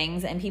different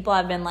things. And people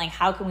have been like,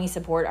 how can we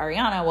support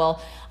Ariana?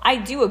 Well, I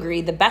do agree.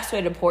 The best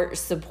way to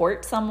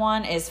support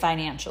someone is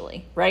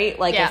financially, right?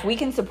 Like if we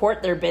can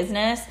support their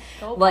business,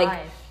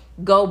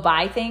 go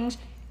buy things.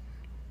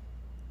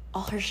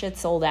 All her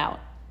shit's sold out.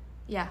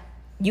 Yeah.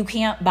 You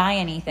can't buy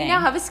anything. You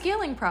now have a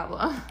scaling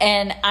problem.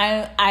 And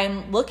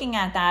I'm looking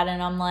at that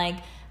and I'm like,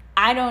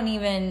 I don't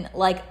even,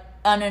 like,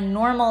 on a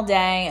normal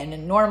day, in a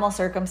normal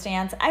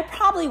circumstance, I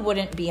probably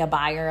wouldn't be a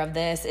buyer of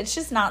this. It's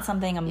just not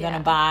something I'm going to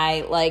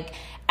buy, like,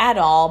 at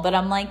all. But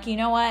I'm like, you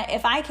know what?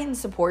 If I can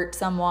support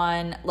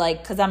someone,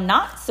 like, because I'm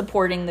not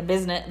supporting the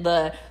business,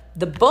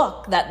 the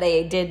book that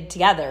they did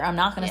together. I'm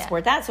not going to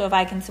support that. So if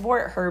I can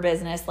support her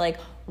business, like,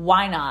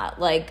 why not?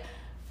 Like...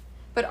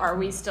 But are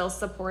we still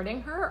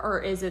supporting her,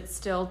 or is it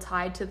still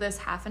tied to this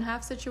half and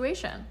half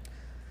situation?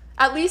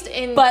 At least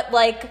in... But,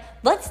 like,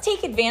 let's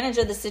take advantage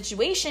of the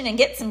situation and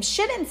get some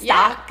shit in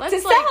stock to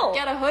sell. Let's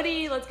get a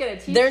hoodie. Let's get a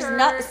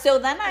t-shirt. So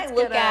then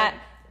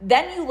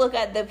Then you look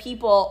at the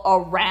people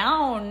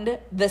around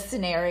the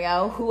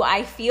scenario who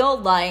I feel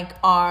like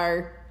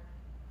are...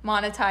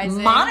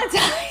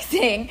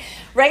 Monetizing,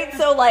 right?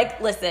 So,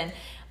 like, listen,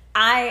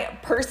 I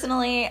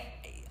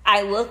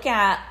look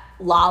at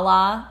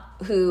Lala...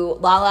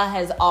 Lala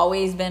has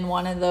always been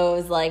one of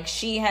those, like,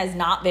 she has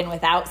not been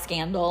without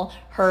scandal.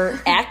 Her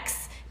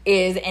ex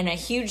is in a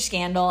huge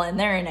scandal and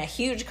they're in a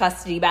huge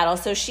custody battle.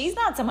 So she's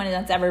not someone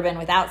that's ever been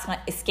without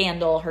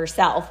scandal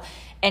herself.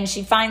 And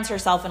she finds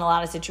herself in a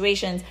lot of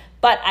situations.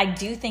 But I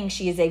do think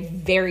she is a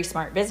very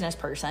smart business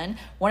person.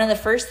 One of the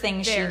first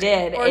things she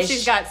did is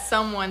she's got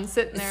someone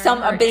sitting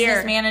there. A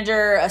business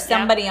manager,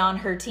 somebody on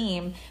her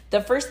team.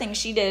 The first thing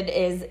she did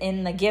is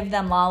in the Give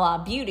Them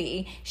Lala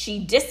Beauty,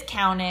 she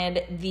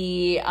discounted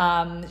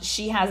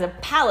she has a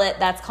palette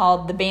that's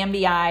called the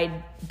Bambi Eyed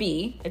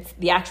Bee. It's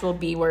the actual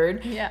B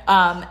word.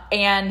 Yeah.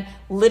 And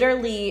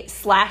literally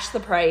slashed the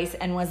price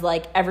and was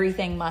like,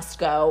 everything must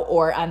go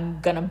or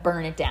I'm going to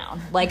burn it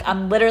down. Like,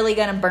 I'm literally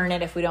going to burn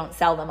it if we don't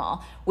sell them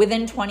all. With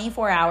within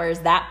 24 hours,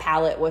 that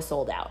palette was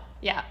sold out.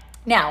 Yeah.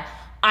 Now,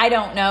 I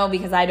don't know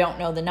because I don't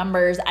know the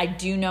numbers. I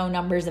do know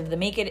numbers of the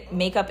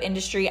makeup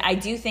industry. I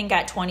do think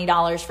at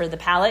 $20 for the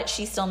palette,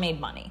 she still made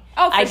money.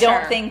 Oh, for I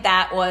don't sure. think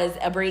that was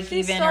a break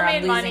even or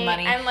I'm losing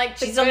money. And like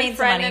the she still good made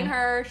friend some money. in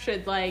her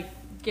should like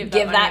give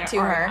that to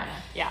her. Ariana.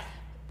 Yeah.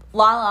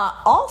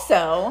 Lala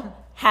also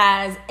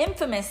has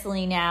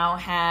infamously now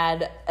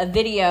had a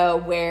video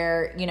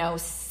where, you know,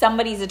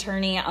 somebody's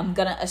attorney, I'm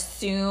going to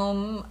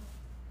assume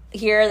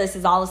here, this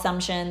is all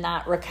assumption,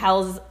 that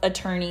Raquel's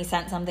attorney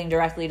sent something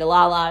directly to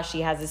Lala.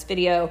 She has this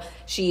video.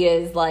 She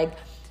is like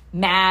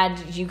mad.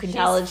 You can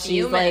tell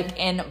she's like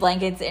in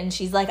blankets and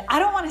she's like, I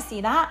don't want to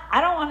see that.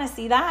 I don't want to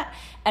see that.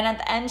 And at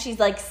the end, she's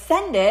like,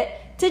 send it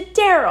to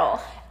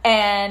Daryl.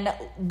 And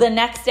the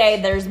next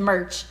day there's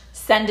merch.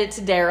 Send it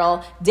to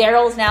Daryl.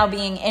 Daryl's now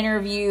being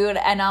interviewed,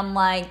 and I'm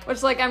like...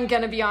 Which, like, I'm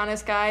going to be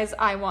honest, guys.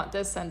 I want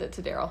this Send It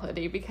to Daryl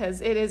hoodie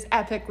because it is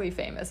epically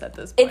famous at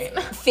this point.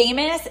 It's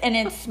famous, and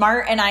it's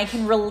smart, and I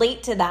can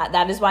relate to that.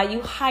 That is why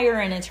you hire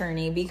an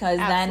attorney, because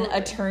then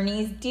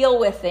attorneys deal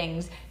with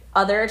things.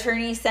 Other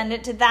attorneys send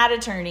it to that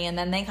attorney, and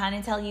then they kind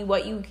of tell you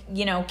what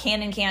you know,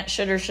 can and can't,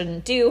 should or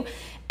shouldn't do.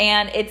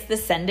 And it's the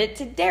Send It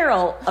to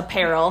Daryl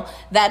apparel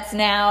that's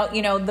now,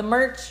 you know, the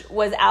merch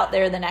was out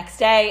there the next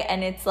day,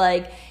 and it's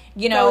like...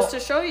 You know, goes to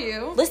show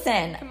you.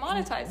 Listen, you can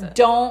monetize it.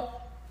 Don't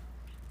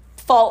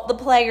fault the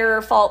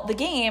player, fault the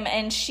game.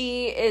 And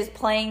she is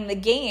playing the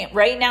game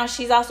right now.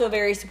 She's also a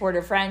very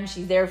supportive friend.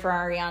 She's there for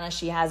Ariana.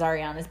 She has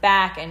Ariana's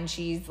back, and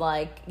she's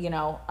like, you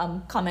know,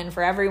 I'm coming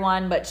for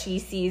everyone. But she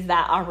sees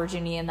that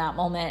opportunity in that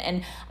moment,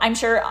 and I'm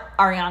sure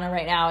Ariana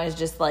right now is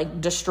just like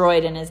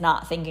destroyed and is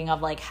not thinking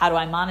of like, how do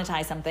I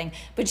monetize something?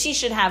 But she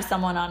should have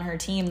someone on her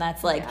team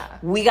that's like,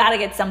 we got to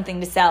get something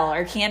to sell,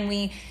 or can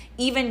we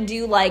even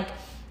do like.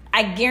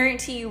 I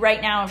guarantee you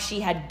right now, if she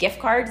had gift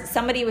cards,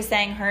 somebody was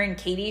saying her and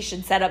Katie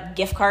should set up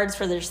gift cards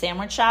for their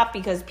sandwich shop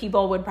because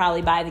people would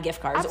probably buy the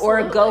gift cards.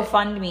 Absolutely. Or a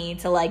GoFundMe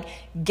to like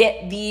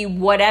get the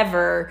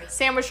whatever.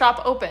 Sandwich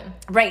shop open.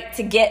 Right.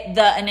 To get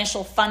the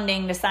initial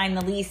funding to sign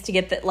the lease, to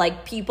get the,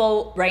 like,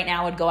 people right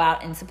now would go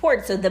out and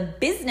support. So the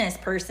business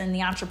person,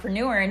 the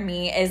entrepreneur in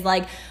me is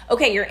like,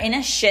 okay, you're in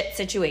a shit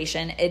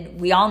situation.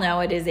 We all know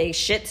it is a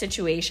shit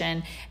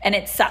situation and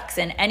it sucks.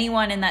 And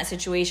anyone in that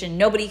situation,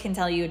 nobody can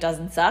tell you it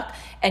doesn't suck.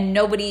 And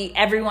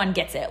everyone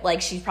gets it. Like,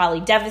 she's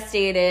probably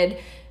devastated.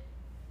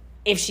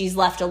 If she's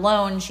left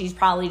alone, she's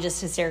probably just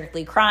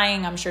hysterically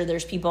crying. I'm sure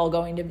there's people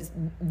going to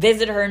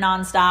visit her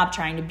nonstop,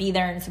 trying to be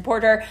there and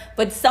support her.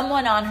 But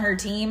someone on her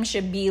team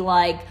should be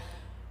like,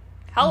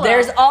 hello,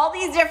 there's all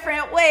these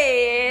different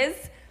ways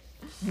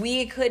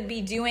we could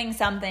be doing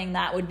something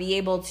that would be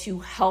able to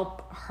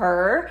help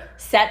her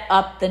set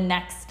up the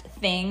next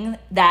thing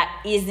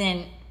that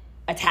isn't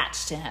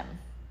attached to him.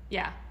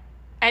 Yeah.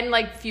 And,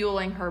 like,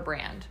 fueling her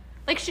brand.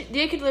 Like,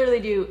 they could literally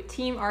do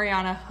Team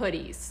Ariana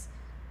hoodies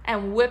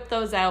and whip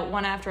those out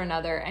one after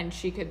another, and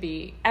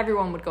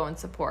everyone would go and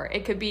support.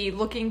 It could be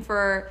looking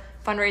for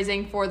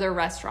fundraising for their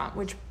restaurant,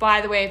 which,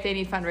 by the way, if they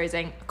need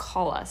fundraising,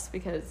 call us,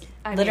 because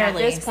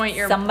literally, at this point,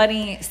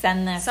 somebody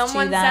send this to them.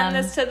 Someone send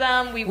this to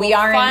them. We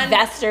are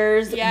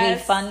investors. Yes.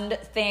 We fund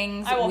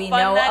things. We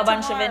know a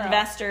bunch tomorrow. Of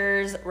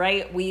investors,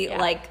 right?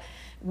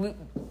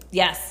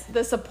 Yes.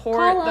 The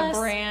support, the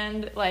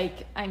brand,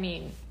 like, I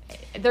mean,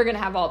 they're going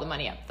to have all the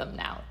money up them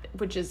now,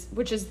 which is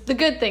the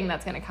good thing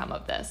that's going to come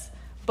of this.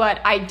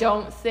 But I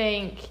don't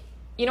think,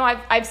 you know,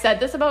 I've said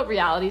this about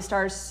reality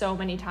stars so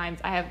many times.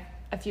 I have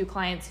a few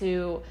clients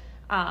who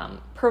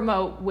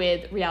promote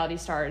with reality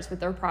stars with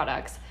their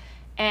products.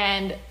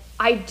 And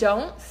I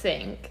don't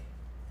think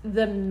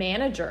the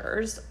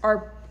managers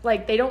are,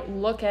 like, they don't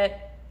look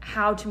at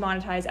how to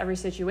monetize every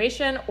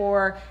situation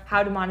or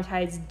how to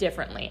monetize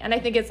differently. And I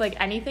think it's like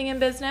anything in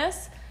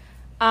business.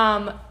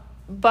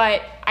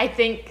 But I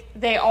think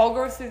they all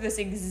go through this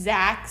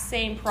exact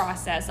same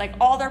process. Like,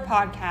 all their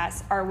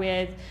podcasts are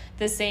with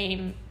the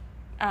same,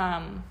 what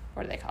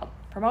are they called?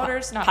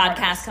 Promoters? Not podcast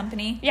partners.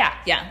 Company? Yeah.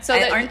 Yeah. So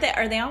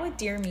are they all with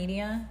Dear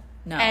Media?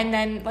 No. And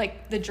then,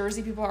 like, the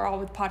Jersey people are all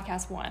with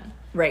Podcast One.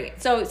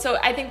 Right. So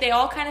I think they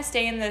all kind of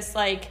stay in this,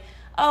 like,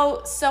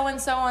 oh,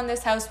 so-and-so on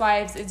this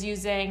Housewives is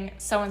using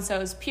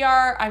so-and-so's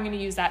PR. I'm going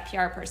to use that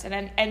PR person.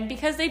 And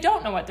because they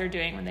don't know what they're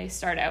doing when they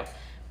start out.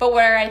 But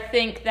where I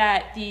think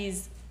that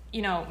these,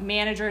 you know,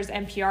 managers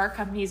and PR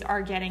companies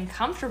are getting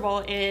comfortable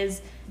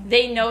is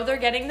they know they're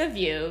getting the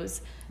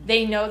views.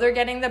 They know they're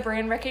getting the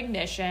brand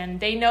recognition.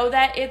 They know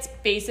that it's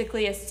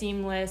basically a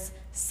seamless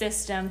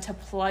system to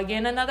plug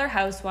in another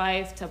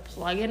housewife, to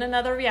plug in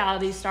another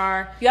reality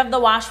star. You have the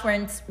wash,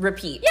 rinse,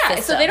 repeat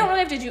system. So they don't really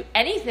have to do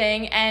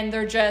anything, and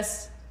they're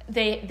just,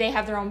 they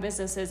have their own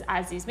businesses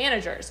as these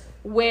managers.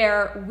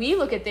 Where we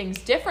look at things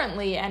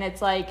differently, and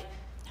it's like,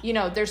 you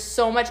know, there's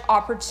so much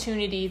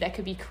opportunity that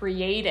could be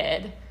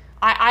created.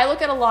 I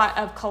look at a lot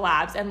of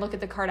collabs and look at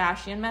the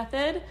Kardashian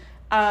method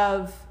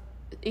of,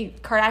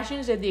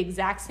 Kardashians did the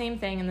exact same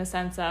thing in the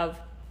sense of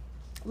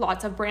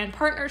lots of brand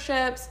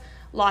partnerships,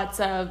 lots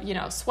of, you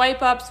know,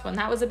 swipe ups when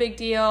that was a big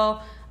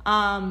deal,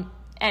 and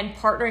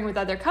partnering with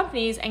other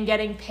companies and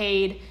getting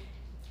paid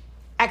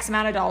X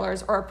amount of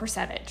dollars or a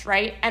percentage,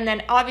 right? And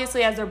then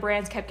obviously as their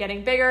brands kept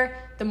getting bigger,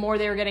 the more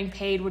they were getting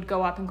paid would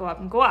go up and go up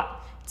and go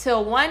up.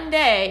 Till one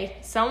day,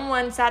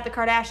 someone sat the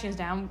Kardashians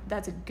down.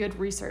 That's a good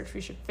research. We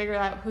should figure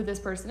out who this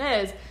person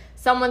is.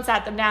 Someone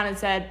sat them down and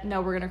said,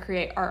 no, we're going to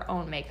create our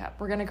own makeup.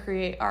 We're going to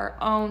create our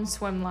own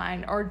swim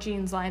line or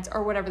jeans lines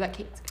or whatever that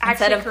case.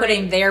 Instead of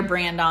putting their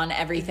brand on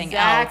everything else.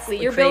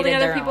 Exactly. You're building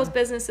other people's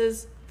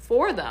businesses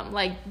for them.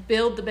 Like,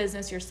 build the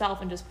business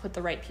yourself and just put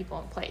the right people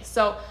in place.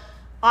 So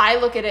I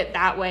look at it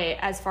that way,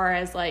 as far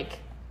as like,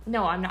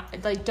 no, I'm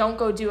not, like, don't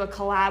go do a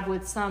collab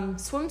with some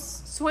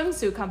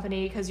swimsuit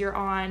company because you're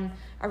on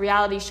a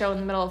reality show in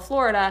the middle of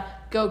Florida.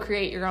 Go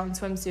create your own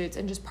swimsuits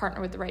and just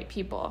partner with the right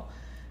people.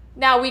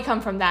 Now we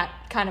come from that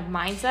kind of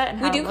mindset and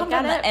how we do come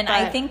from that, and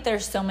I think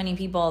there's so many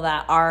people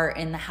that are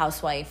in the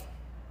housewife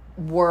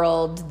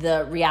world,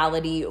 the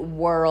reality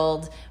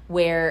world,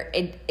 where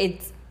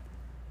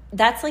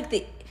that's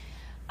like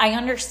I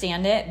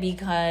understand it,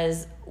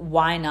 because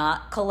why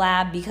not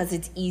collab? Because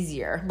it's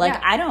easier. Like,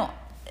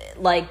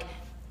 yeah.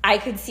 I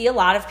could see a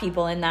lot of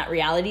people in that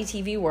reality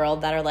TV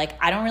world that are like,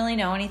 I don't really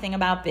know anything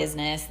about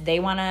business. They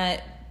want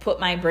to put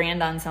my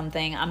brand on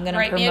something. I'm going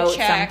to promote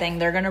something.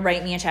 They're going to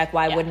write me a check.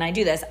 Why wouldn't I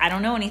do this? I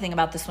don't know anything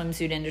about the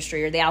swimsuit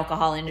industry or the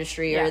alcohol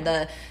industry or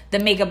the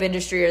makeup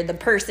industry or the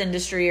purse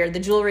industry or the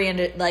jewelry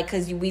industry, like,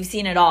 because we've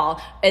seen it all.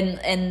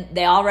 And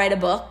they all write a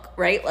book,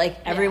 right? Like,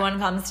 everyone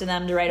comes to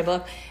them to write a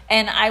book.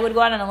 And I would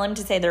go out on a limb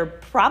to say they're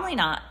probably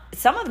not,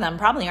 some of them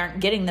probably aren't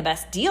getting the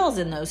best deals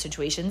in those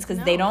situations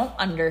because they don't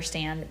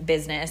understand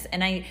business.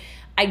 And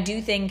I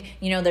do think,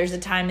 there's a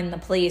time and the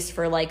place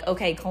for, like,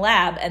 okay,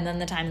 collab, and then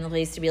the time and the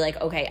place to be like,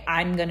 okay,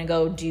 I'm going to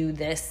go do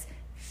this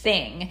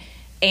thing.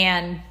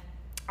 And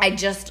I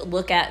just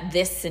look at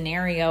this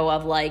scenario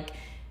of, like,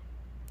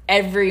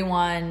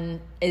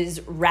 everyone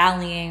is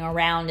rallying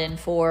around and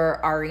for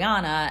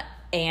Ariana,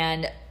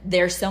 and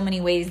there's so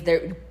many ways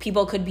that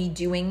people could be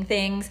doing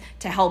things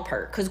to help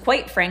her. Because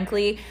quite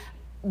frankly,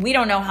 we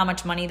don't know how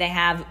much money they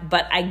have,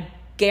 but I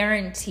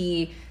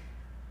guarantee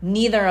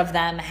neither of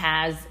them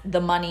has the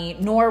money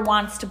nor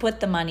wants to put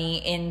the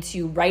money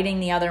into writing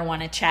the other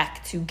one a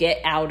check to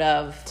get out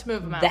of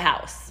the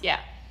house. Yeah.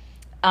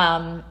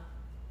 And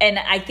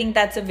I think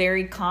that's a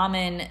very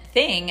common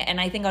thing.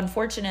 And I think,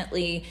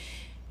 unfortunately,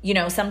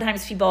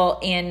 sometimes people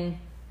in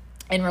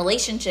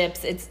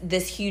relationships, it's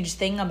this huge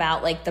thing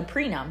about, like, the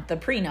prenup.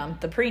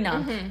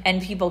 Mm-hmm.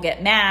 And people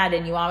get mad,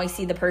 and you always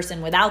see the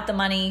person without the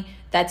money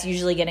that's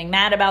usually getting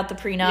mad about the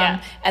prenup.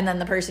 Yeah. And then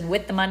the person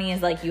with the money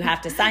is like, you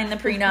have to sign the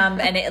prenup.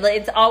 And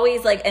it's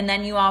always like, and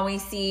then you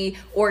always see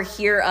or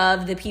hear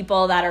of the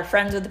people that are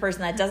friends with the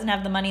person that doesn't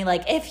have the money.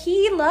 Like, if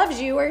he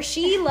loves you or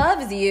she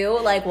loves you,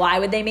 like, why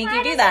would they make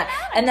you do that?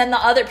 And then the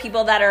other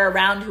people that are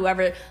around,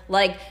 whoever,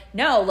 like,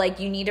 no, like,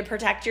 you need to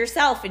protect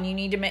yourself, and you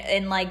need to,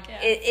 and like,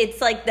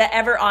 it's like the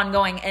ever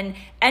ongoing. And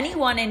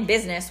anyone in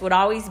business would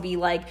always be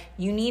like,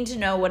 you need to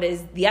know what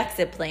is the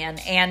exit plan.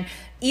 And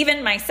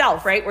even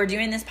myself, right? We're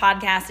doing this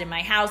podcast in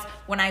my house.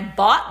 When I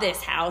bought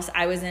this house,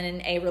 I was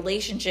in a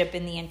relationship,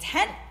 and the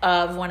intent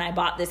of when I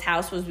bought this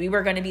house was we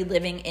were going to be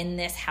living in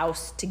this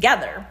house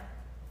together.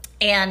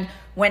 And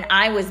when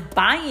I was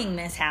buying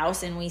this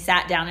house and we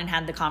sat down and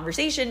had the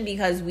conversation,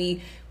 because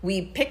we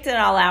picked it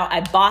all out,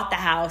 I bought the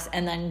house,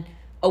 and then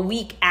a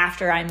week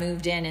after I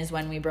moved in is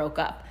when we broke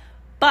up.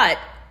 But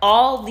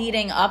all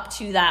leading up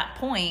to that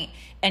point,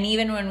 and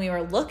even when we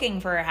were looking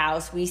for a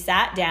house, we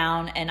sat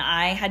down and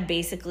I had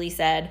basically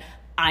said,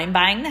 I'm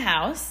buying the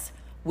house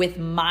with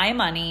my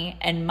money,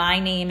 and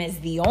my name is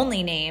the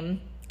only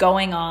name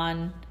going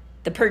on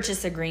the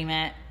purchase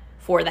agreement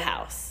for the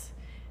house.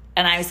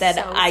 And I said,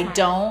 I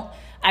don't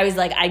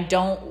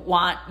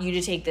want you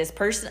to take this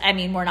person. I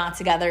mean, we're not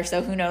together,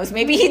 so who knows?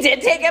 Maybe he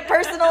did take it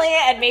personally,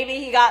 and maybe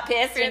he got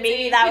pissed, and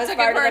maybe that was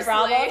part of the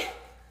problem.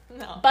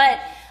 No. But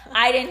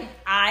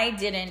I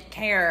didn't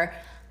care.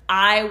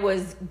 I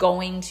was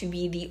going to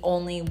be the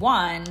only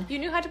one. You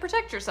knew how to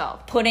protect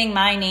yourself. Putting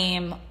my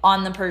name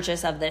on the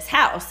purchase of this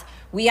house.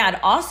 We had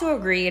also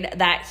agreed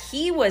that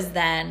he was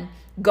then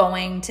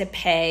going to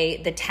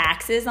pay the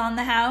taxes on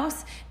the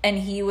house, and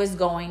he was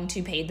going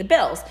to pay the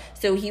bills.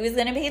 So he was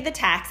going to pay the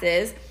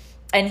taxes,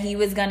 and he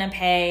was going to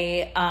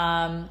pay,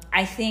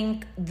 I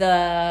think,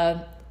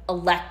 the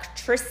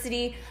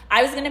electricity.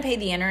 I was going to pay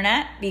the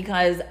internet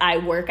because I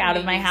work out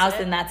of my house,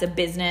 and that's a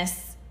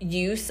business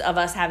use of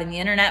us having the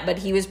internet, but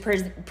he was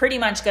pretty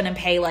much going to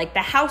pay, like, the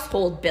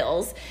household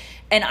bills.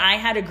 And I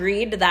had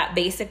agreed that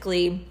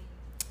basically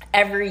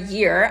every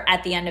year,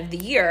 at the end of the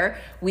year,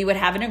 we would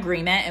have an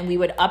agreement, and we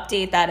would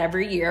update that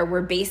every year,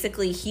 where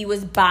basically he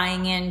was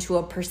buying into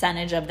a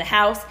percentage of the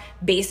house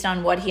based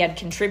on what he had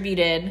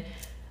contributed.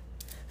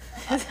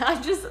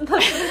 I'm just the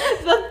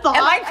thought.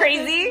 Am I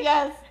crazy?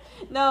 Yes.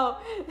 No,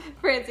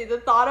 Francie,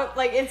 the thought of,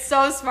 like, it's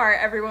so smart.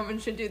 Every woman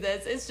should do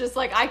this. It's just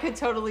like, I could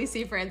totally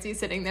see Francie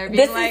sitting there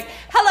being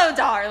hello,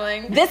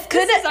 darling. This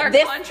is our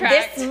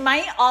contract. This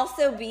might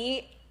also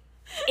be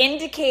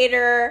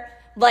indicator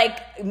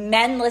like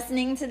men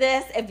listening to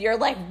this, if you're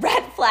like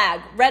red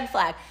flag.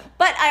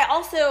 But I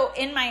also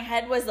in my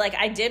head was like,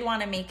 I did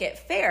want to make it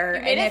fair.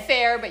 You made it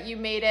fair, but you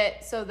made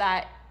it so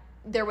that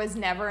there was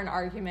never an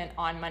argument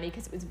on money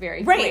because it was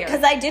very clear. Right,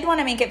 because I did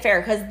want to make it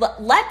fair. Because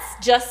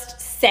let's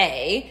just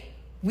say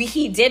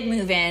he did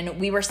move in.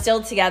 We were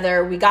still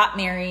together. We got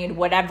married,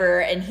 whatever.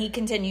 And he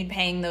continued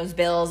paying those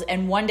bills.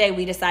 And one day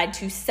we decided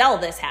to sell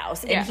this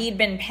house. And he'd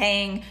been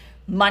paying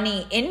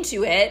money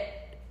into it,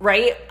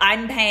 right?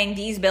 I'm paying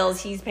these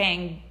bills. He's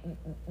paying,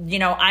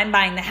 I'm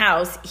buying the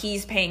house.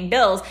 He's paying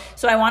bills.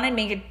 So I wanted to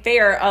make it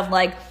fair of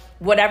like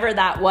whatever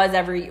that was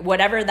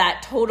whatever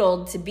that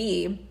totaled to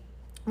be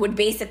would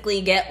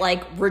basically get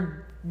like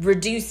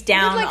reduced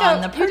down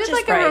on the purchase price.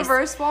 You did like a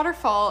reverse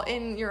waterfall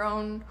in your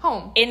own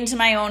home. Into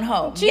my own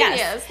home. Genius.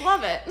 Yes.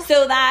 Love it.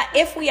 So that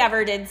if we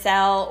ever did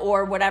sell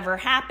or whatever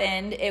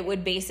happened, it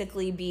would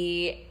basically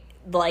be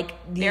like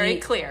very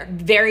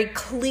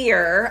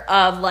clear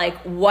of like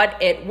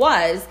what it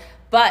was.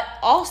 But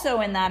also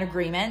in that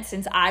agreement,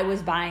 since I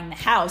was buying the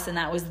house and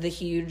that was the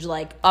huge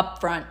like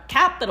upfront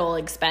capital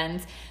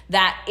expense,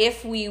 that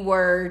if we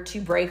were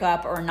to break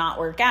up or not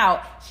work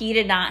out, he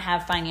did not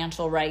have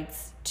financial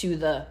rights to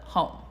the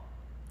home.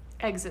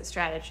 Exit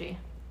strategy.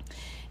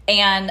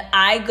 And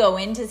I go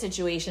into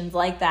situations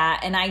like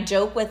that, and I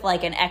joke with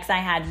like an ex I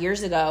had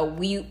years ago.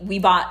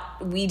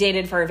 We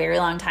dated for a very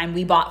long time.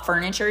 We bought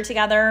furniture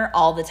together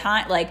all the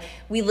time. Like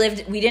we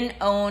did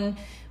own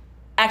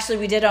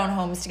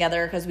homes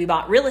together because we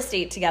bought real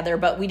estate together,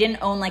 but we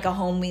didn't own like a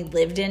home we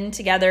lived in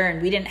together,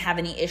 and we didn't have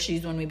any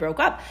issues when we broke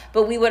up.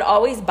 But we would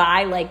always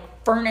buy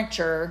like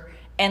furniture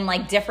and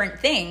like different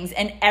things.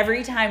 And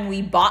every time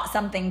we bought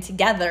something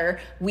together,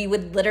 we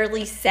would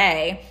literally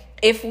say,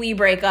 if we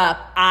break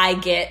up, I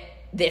get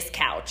this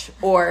couch.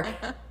 Or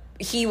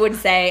he would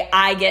say,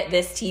 I get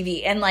this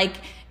TV. And like,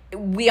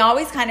 we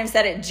always kind of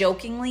said it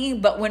jokingly,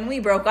 but when we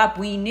broke up,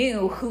 we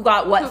knew who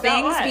got what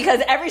things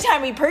because every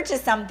time we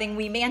purchased something,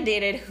 we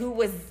mandated who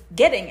was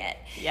getting it.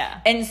 Yeah.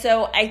 And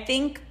so I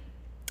think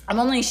I'm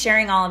only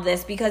sharing all of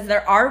this because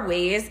there are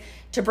ways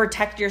to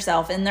protect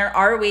yourself and there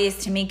are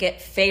ways to make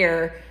it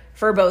fair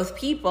for both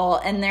people.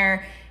 And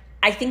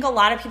I think a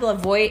lot of people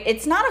avoid,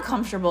 it's not a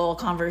comfortable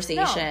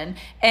conversation. No.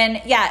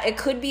 And yeah, it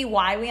could be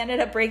why we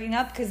ended up breaking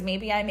up because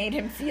maybe I made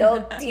him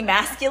feel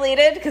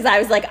demasculated because I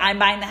was like, I'm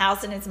buying the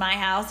house and it's my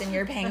house and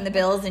you're paying the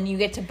bills and you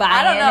get to buy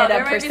I don't know. At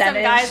there a might percentage.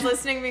 Be some guys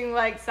listening being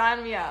like,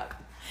 sign me up.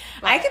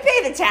 But I could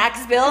pay the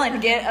tax bill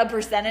and get a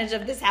percentage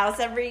of this house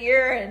every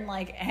year and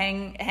like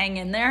hang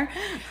in there.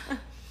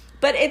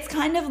 But it's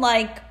kind of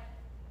like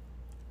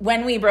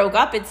when we broke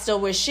up, it still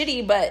was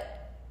shitty, but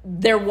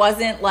there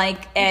wasn't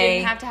like you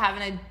didn't have to have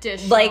an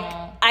additional like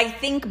I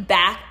think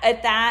back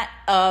at that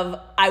of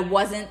I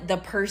wasn't the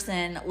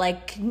person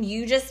like can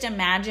you just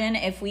imagine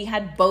if we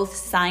had both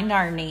signed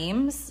our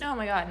names oh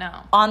my god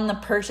no on the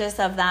purchase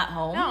of that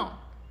home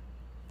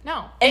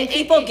no and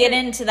people get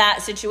into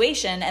that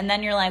situation and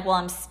then you're like well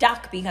I'm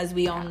stuck because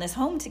we own this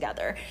home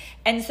together.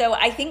 And so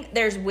I think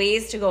there's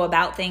ways to go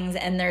about things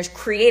and there's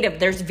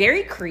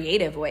very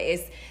creative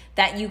ways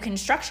that you can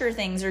structure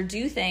things or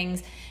do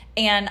things.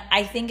 And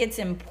I think it's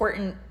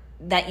important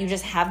that you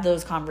just have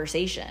those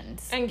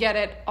conversations. And get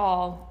it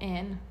all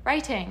in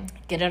writing.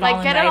 Get it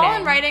all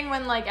in writing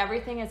when, like,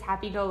 everything is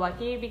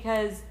happy-go-lucky.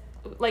 Because,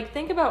 like,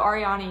 think about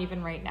Ariana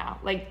even right now.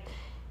 Like,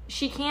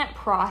 she can't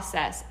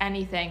process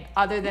anything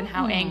other than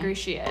how angry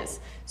she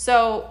is.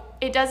 So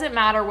it doesn't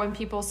matter when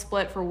people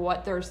split for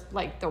what there's,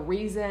 like, the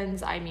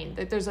reasons. I mean,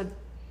 there's a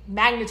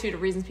magnitude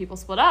of reasons people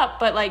split up.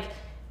 But, like,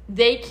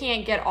 they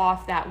can't get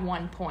off that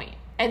one point.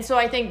 And so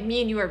I think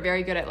me and you are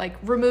very good at like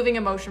removing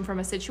emotion from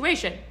a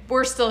situation.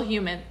 We're still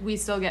human. We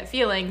still get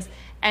feelings.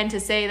 And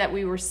to say that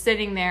we were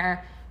sitting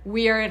there,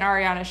 we are in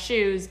Ariana's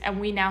shoes and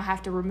we now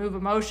have to remove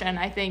emotion,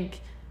 I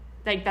think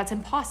like that's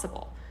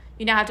impossible.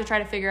 You now have to try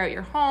to figure out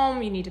your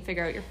home. You need to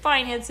figure out your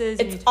finances.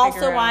 It's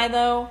also why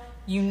though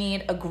you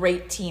need a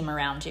great team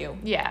around you.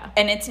 Yeah.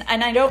 And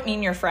I don't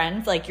mean your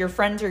friends. Like your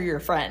friends are your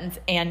friends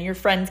and your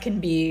friends can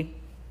be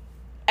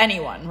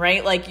anyone,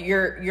 right? Like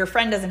your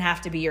friend doesn't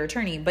have to be your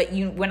attorney, but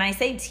when I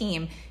say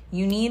team,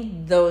 you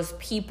need those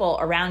people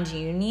around you.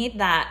 You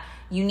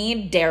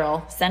need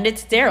Daryl. Send it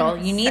to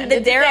Daryl. You need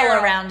the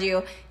Daryl around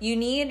you. You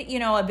need,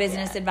 a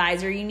business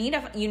advisor. You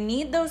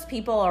need those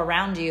people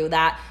around you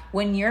that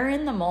when you're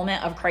in the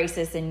moment of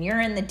crisis and you're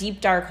in the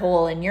deep dark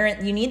hole and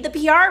you need the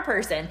PR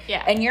person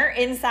and you're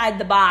inside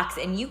the box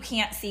and you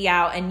can't see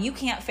out and you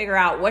can't figure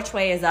out which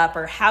way is up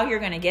or how you're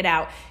going to get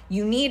out.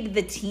 You need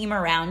the team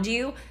around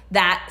you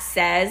that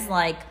says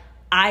like,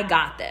 I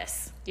got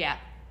this. Yeah.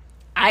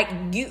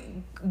 You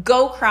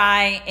go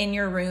cry in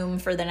your room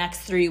for the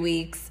next 3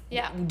 weeks.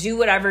 Yeah. Do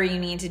whatever you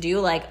need to do.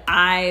 Like,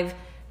 I've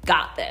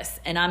got this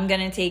and I'm going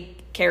to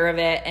take care of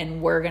it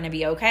and we're going to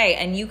be okay.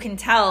 And you can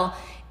tell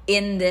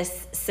in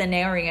this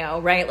scenario,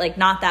 right? Like,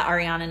 not that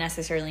Ariana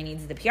necessarily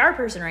needs the PR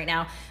person right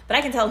now, but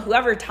I can tell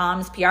whoever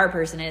Tom's PR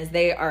person is,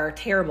 they are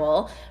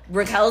terrible.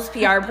 Raquel's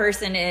PR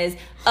person is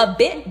a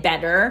bit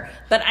better,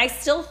 but I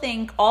still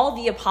think all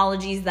the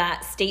apologies,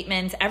 that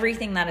statements,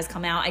 everything that has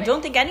come out, I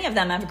don't think any of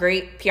them have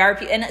great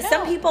PR. And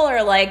some people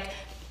are like,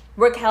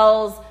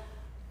 Raquel's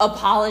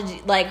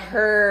apology, like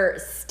her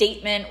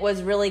statement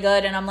was really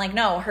good. And I'm like,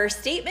 no, her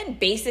statement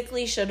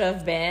basically should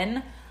have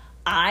been,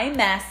 I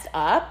messed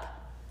up.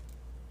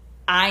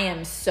 I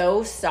am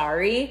so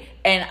sorry,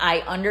 and I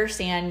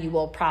understand you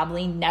will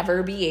probably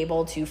never be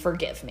able to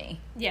forgive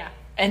me. Yeah.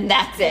 And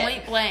that's it.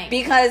 Point blank.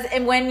 Because,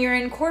 and when you're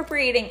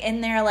incorporating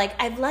in there, like,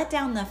 I've let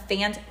down the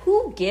fans.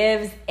 Who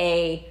gives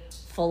a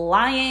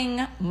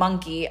flying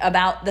monkey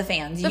about the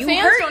fans? You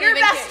hurt your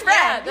best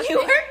friend.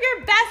 You hurt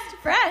your best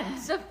friend.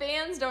 The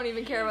fans don't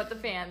even care about the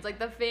fans. Like,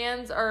 the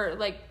fans are,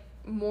 like,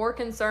 more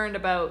concerned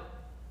about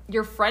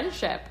your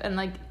friendship and,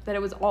 like, that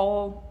it was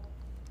all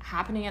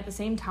happening at the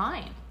same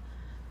time.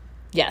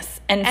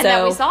 Yes. And so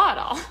that we saw it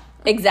all.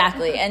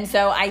 Exactly. And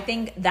so I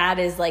think that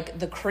is like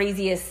the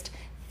craziest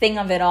thing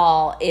of it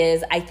all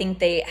is I think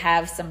they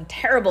have some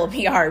terrible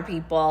PR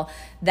people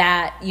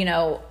that, you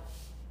know,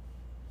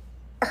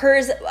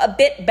 hers a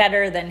bit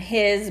better than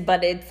his,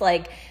 but it's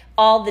like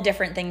all the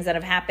different things that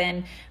have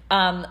happened.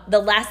 The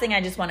last thing I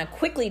just want to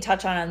quickly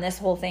touch on this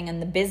whole thing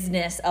and the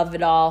business of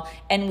it all,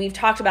 and we've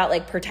talked about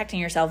like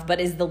protecting yourself,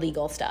 but is the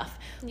legal stuff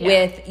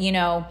with, you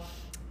know,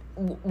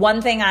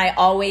 one thing I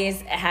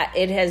always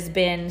it has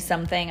been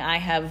something I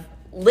have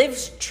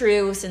lived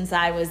true since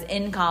I was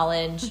in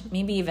college,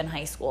 maybe even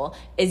high school,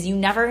 is you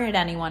never hit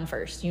anyone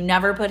first. You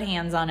never put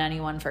hands on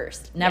anyone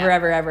first. Never,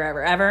 ever, ever,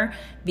 ever, ever,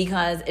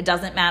 because it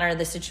doesn't matter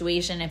the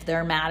situation. If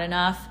they're mad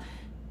enough,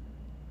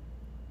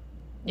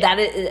 that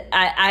is,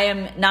 I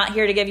am not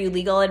here to give you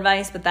legal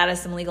advice, but that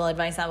is some legal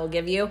advice I will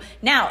give you.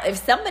 Now, if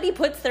somebody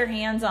puts their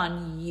hands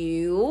on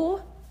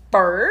you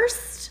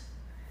first,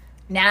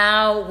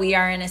 now we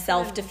are in a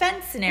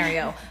self-defense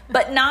scenario,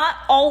 but not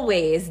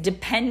always,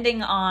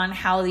 depending on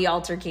how the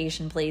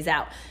altercation plays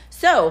out.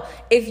 So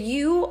if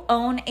you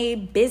own a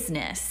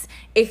business,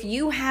 if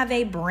you have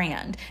a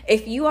brand,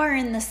 if you are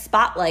in the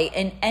spotlight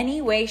in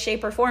any way,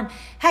 shape, or form,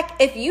 heck,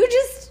 if you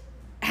just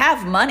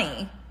have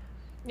money,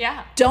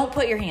 don't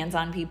put your hands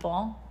on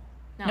people.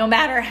 No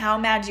matter how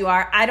mad you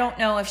are. I don't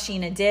know if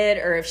Sheena did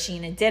or if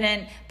Sheena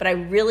didn't, but I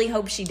really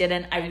hope she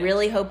didn't. I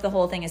really hope the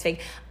whole thing is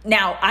fake.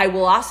 Now, I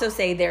will also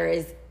say there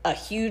is a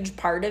huge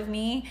part of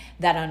me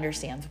that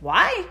understands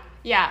why.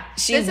 Yeah.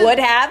 She would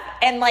have.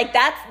 And like,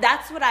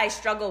 that's what I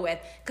struggle with.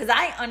 Cause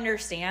I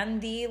understand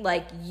the,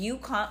 like,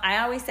 I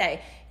always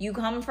say, you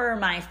come for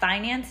my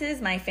finances,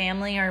 my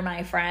family, or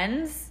my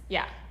friends.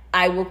 Yeah.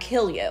 I will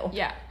kill you.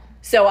 Yeah.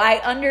 So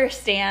I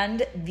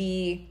understand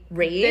the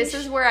rage. This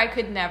is where I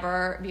could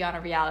never be on a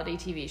reality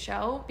TV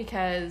show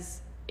because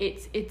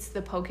it's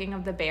the poking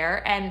of the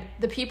bear. And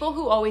the people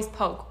who always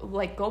poke,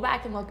 like, go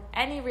back and look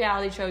any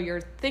reality show you're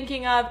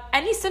thinking of,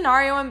 any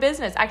scenario in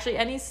business, actually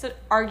any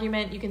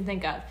argument you can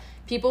think of.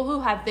 People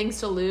who have things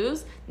to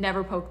lose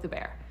never poke the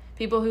bear.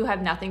 People who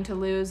have nothing to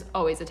lose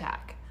always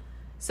attack.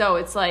 So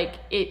it's like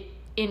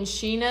in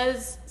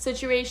Sheena's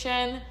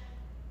situation,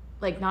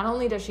 like, not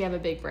only does she have a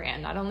big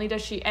brand, not only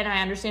does she, and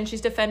I understand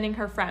she's defending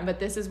her friend, but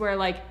this is where,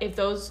 like, if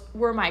those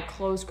were my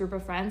close group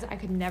of friends, I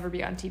could never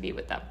be on TV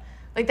with them.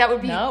 Like, that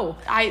would be, no.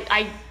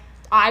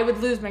 I would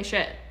lose my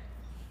shit.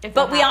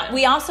 But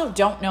we also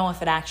don't know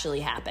if it actually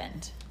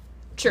happened.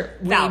 True.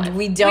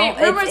 We don't.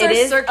 It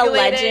is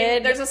alleged.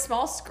 There's a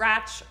small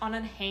scratch on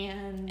a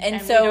hand.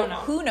 And so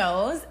who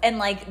knows? And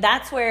like,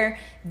 that's where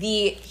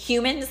the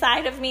human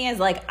side of me is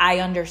like, I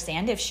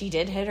understand if she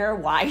did hit her,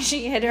 why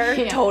she hit her.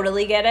 Yeah.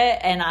 Totally get it.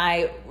 And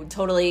I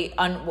totally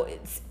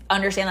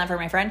understand that for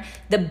my friend.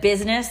 The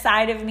business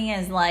side of me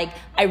is like,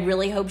 I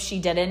really hope she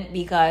didn't,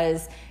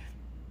 because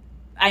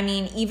I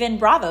mean, even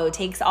Bravo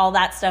takes all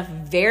that stuff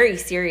very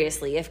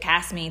seriously. If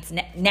castmates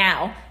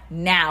now,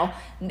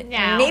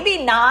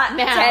 maybe not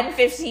 10,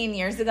 15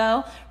 years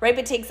ago, right?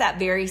 But takes that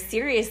very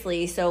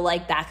seriously. So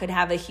like, that could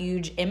have a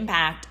huge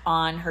impact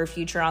on her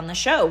future on the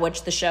show,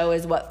 which the show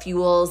is what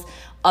fuels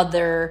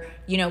other,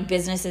 you know,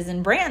 businesses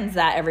and brands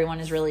that everyone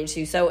is related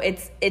to. So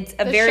it's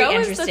a very interesting.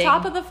 The show is the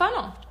top of the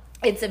funnel.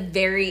 It's a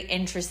very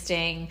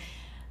interesting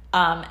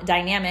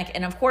dynamic.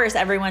 And of course,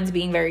 everyone's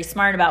being very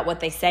smart about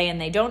what they say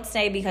and they don't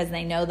say, because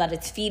they know that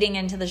it's feeding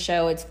into the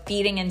show, it's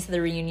feeding into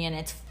the reunion,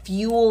 it's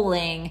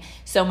fueling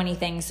so many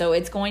things. So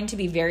it's going to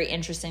be very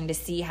interesting to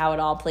see how it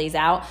all plays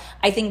out.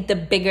 I think the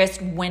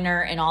biggest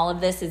winner in all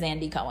of this is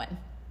Andy Cohen.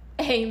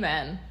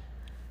 Amen.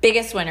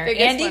 Biggest winner.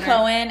 Andy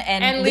Cohen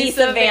and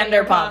Lisa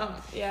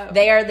Vanderpump. Yeah.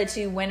 They are the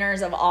two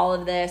winners of all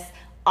of this.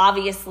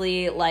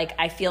 Obviously, like,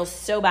 I feel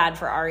so bad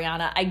for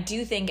Ariana. I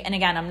do think, and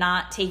again, I'm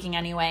not taking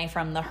any away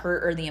from the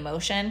hurt or the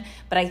emotion,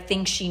 but I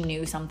think she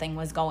knew something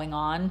was going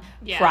on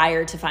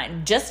prior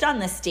to just on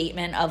the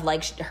statement of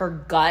like, her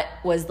gut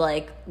was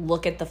like,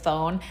 look at the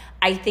phone.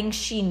 I think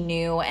she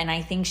knew, and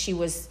I think she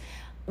was,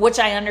 which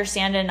I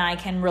understand and I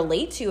can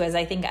relate to, as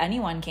I think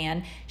anyone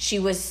can. She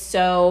was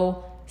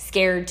so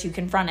scared to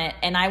confront it.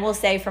 And I will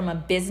say, from a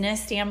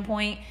business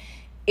standpoint,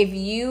 if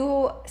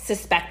you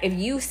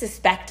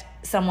suspect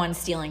someone's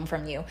stealing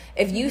from you,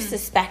 if you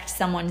suspect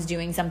someone's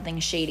doing something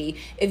shady,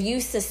 if you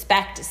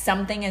suspect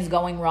something is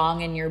going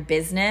wrong in your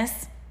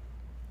business,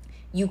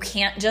 you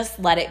can't just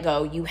let it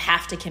go. You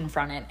have to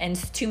confront it. And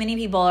too many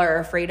people are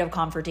afraid of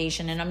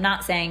confrontation. And I'm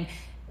not saying,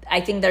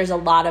 I think there's a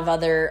lot of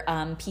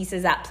other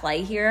pieces at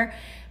play here.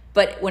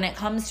 But when it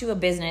comes to a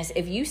business,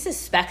 if you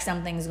suspect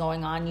something's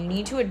going on, you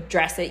need to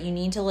address it. You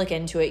need to look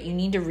into it. You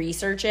need to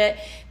research it,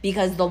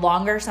 because the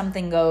longer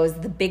something goes,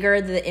 the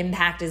bigger the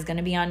impact is going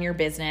to be on your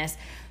business.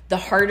 The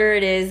harder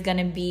it is going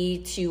to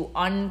be to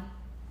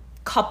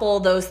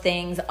uncouple those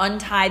things,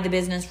 untie the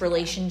business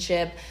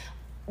relationship,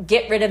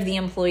 get rid of the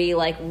employee,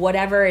 like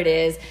whatever it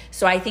is.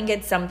 So I think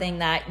it's something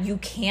that you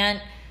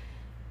can't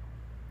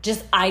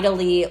just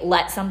idly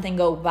let something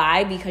go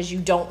by because you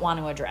don't want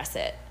to address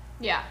it.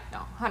 Yeah, no,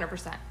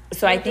 100%.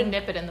 So I think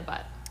nip it in the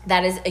butt.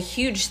 That is a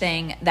huge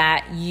thing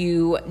that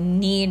you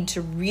need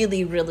to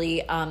really,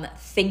 really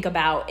think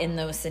about in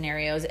those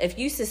scenarios. If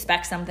you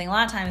suspect something, a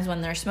lot of times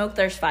when there's smoke,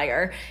 there's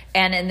fire.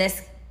 And in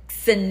this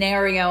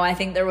scenario, I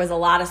think there was a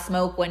lot of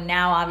smoke, when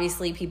now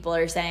obviously people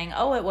are saying,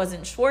 oh, it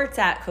wasn't Schwartz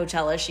at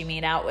Coachella she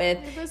made out with.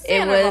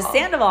 It was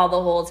Sandoval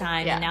the whole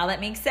time. Yeah. And now that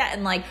makes sense.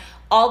 And like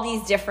all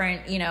these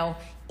different,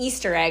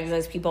 Easter eggs,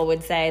 as people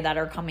would say, that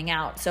are coming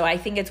out. So I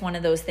think it's one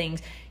of those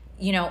things,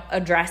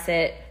 address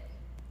it.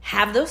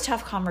 Have those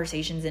tough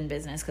conversations in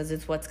business, because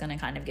it's what's going to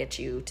kind of get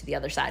you to the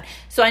other side.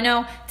 So I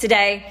know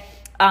today,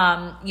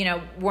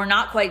 we're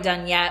not quite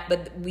done yet,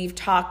 but we've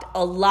talked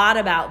a lot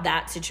about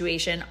that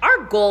situation.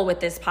 Our goal with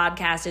this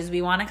podcast is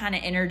we want to kind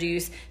of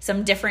introduce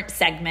some different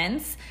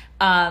segments.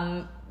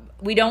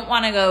 We don't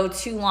want to go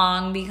too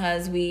long,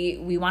 because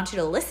we want you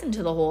to listen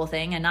to the whole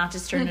thing and not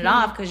just turn it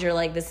off because you're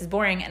like, this is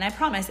boring. And I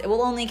promise it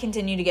will only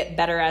continue to get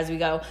better as we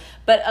go.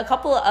 But a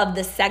couple of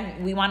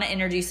we want to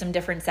introduce some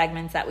different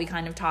segments that we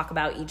kind of talk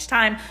about each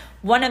time.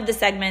 One of the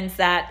segments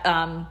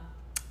that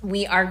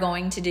we are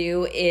going to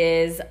do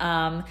is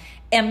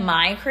am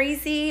I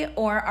crazy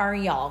or are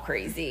y'all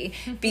crazy?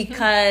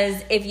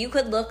 Because if you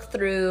could look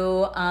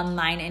through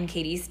mine and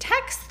Katie's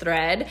text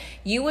thread,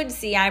 you would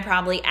see I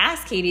probably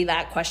ask Katie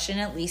that question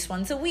at least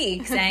once a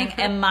week, saying,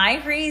 am I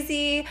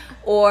crazy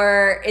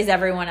or is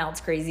everyone else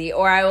crazy?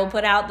 Or I will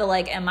put out the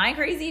am I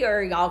crazy or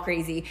are y'all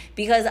crazy?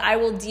 Because I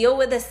will deal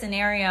with a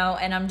scenario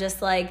and I'm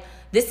just like,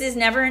 this is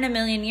never in a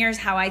million years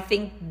how I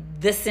think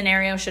this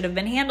scenario should have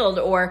been handled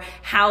or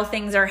how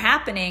things are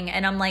happening.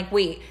 And I'm like,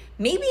 wait,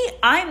 maybe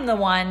I'm the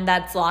one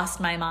that's lost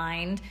my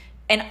mind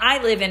and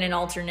I live in an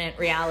alternate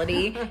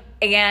reality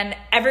and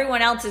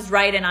everyone else is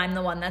right and I'm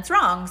the one that's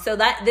wrong. So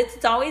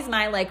it's always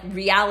my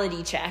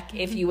reality check,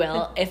 if you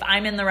will, if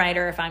I'm in the right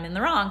or if I'm in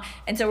the wrong.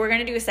 And so we're going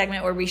to do a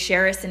segment where we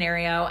share a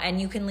scenario and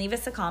you can leave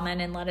us a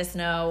comment and let us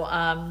know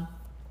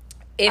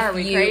are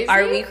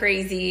we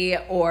crazy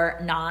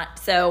or not.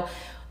 So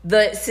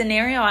the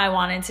scenario I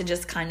wanted to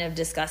just kind of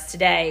discuss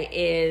today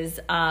is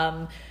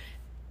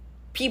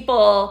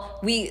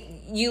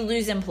you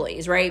lose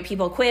employees, right?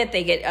 People quit,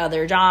 they get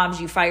other jobs,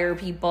 you fire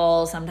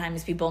people,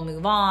 sometimes people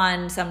move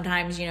on,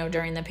 sometimes,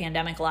 during the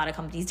pandemic, a lot of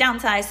companies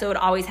downsize, so it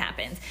always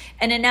happens.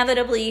 And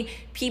inevitably,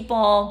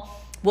 people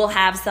will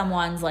have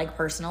someone's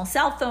personal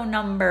cell phone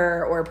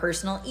number or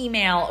personal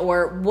email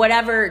or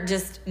whatever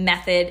just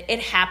method.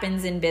 It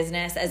happens in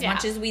business. As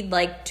much as we'd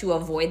like to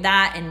avoid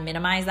that and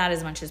minimize that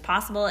as much as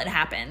possible, it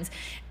happens.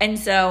 And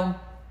so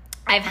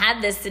I've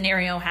had this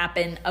scenario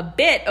happen a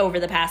bit over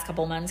the past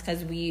couple months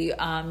because we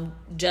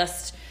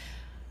just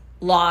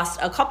lost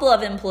a couple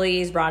of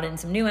employees, brought in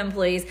some new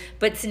employees,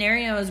 but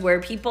scenarios where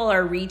people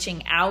are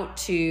reaching out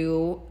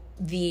to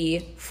the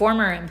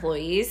former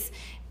employees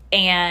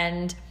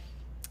and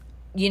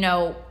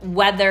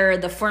whether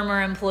the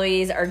former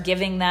employees are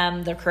giving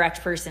them the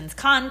correct person's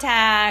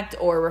contact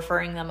or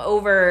referring them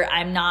over,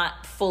 I'm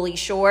not fully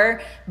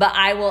sure, but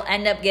I will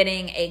end up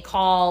getting a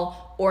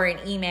call or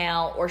an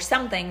email or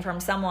something from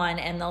someone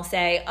and they'll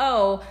say,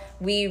 oh,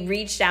 we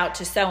reached out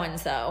to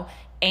so-and-so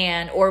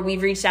or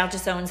we've reached out to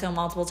so-and-so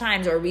multiple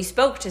times or we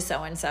spoke to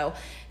so-and-so.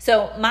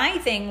 So my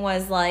thing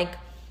was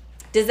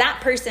does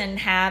that person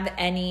have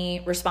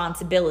any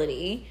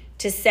responsibility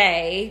to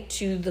say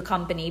to the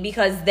company,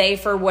 because they,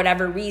 for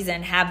whatever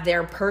reason, have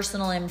their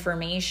personal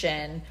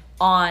information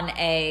on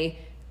a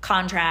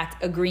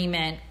contract,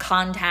 agreement,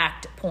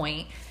 contact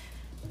point?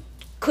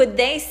 Could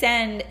they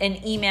send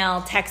an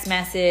email, text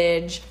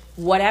message,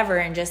 whatever,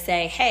 and just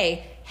say,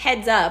 hey,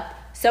 heads up,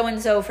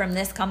 so-and-so from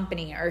this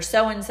company or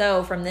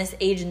so-and-so from this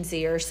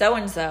agency or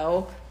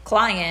so-and-so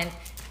client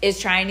is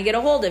trying to get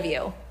a hold of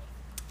you?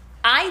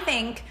 I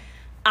think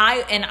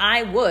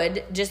I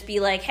would just be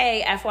like,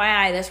 hey,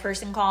 FYI, this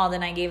person called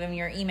and I gave him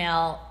your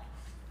email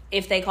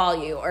if they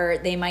call you or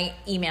they might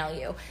email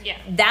you. Yeah.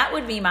 That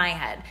would be my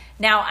head.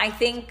 Now, I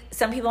think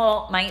some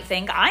people might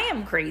think I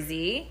am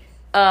crazy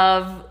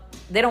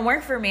they don't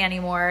work for me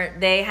anymore.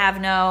 They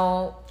have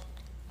no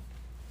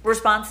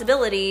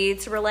responsibility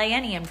to relay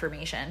any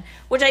information,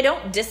 which I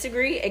don't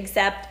disagree,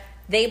 except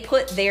they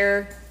put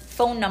their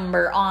phone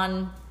number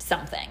on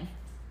something.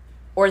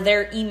 or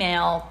their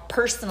email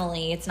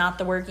personally, it's not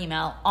the work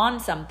email, on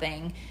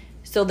something.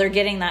 So they're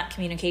getting that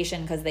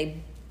communication because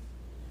they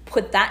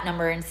put that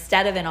number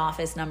instead of an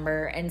office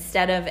number,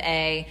 instead of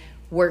a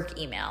work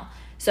email.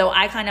 So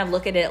I kind of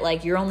look at it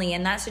like you're only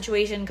in that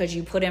situation because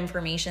you put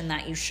information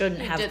that you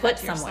shouldn't have put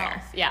somewhere.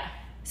 Yourself. Yeah.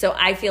 So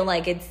I feel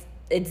like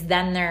it's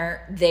then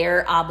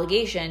their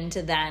obligation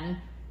to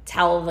then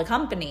tell the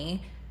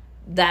company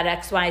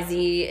that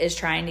XYZ is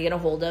trying to get a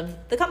hold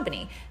of the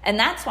company. And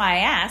that's why I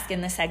ask,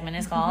 and this segment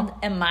is called,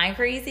 am I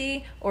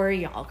crazy or are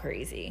y'all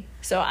crazy?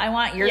 So I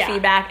want your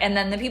feedback, and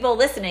then the people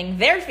listening,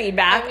 their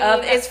feedback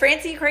of, is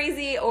Francie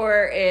crazy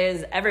or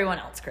is everyone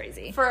else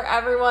crazy? For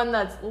everyone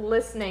that's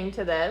listening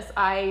to this,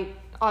 I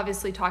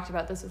obviously talked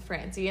about this with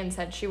Francie and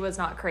said she was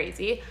not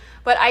crazy.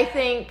 But I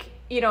think,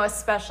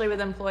 especially with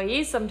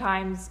employees,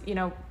 sometimes,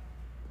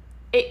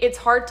 it's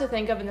hard to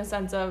think of in the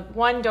sense of,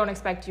 one, don't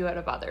expect you out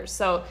of others.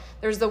 So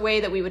there's the way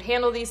that we would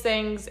handle these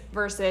things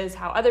versus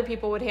how other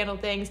people would handle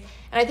things.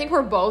 And I think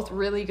we're both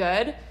really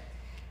good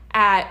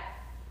at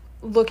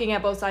looking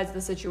at both sides of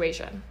the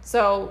situation.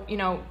 So,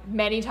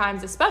 many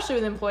times, especially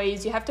with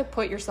employees, you have to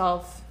put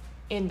yourself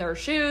in their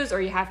shoes,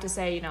 or you have to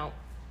say,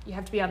 you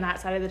have to be on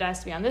that side of the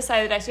desk, to be on this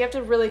side of the desk. You have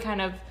to really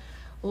kind of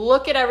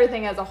look at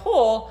everything as a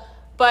whole.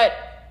 But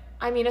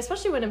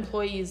especially when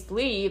employees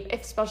leave,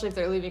 especially if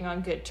they're leaving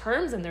on good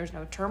terms and there's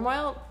no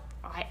turmoil,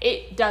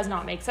 it does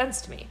not make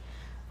sense to me.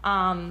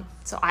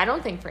 So I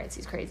don't think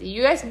Francie's crazy.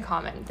 You guys can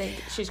comment and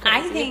think she's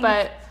crazy.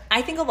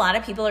 I think a lot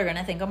of people are going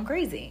to think I'm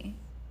crazy.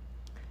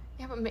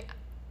 Yeah, but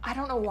I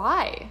don't know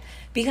why.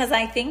 Because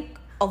I think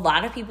a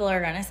lot of people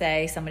are going to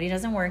say somebody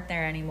doesn't work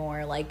there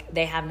anymore, like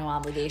they have no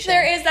obligation.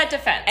 There is that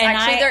defense.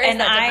 There is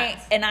that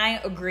defense. And I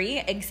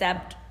agree,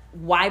 except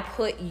why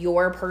put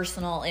your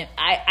personal...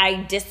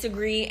 I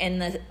disagree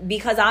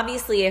because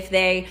obviously if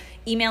they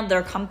emailed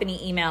their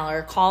company email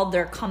or called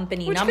their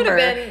company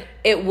number,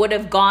 it would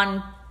have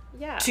gone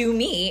to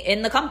me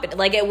in the company.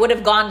 Like it would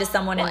have gone to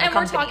someone in the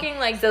company. And we're talking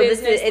like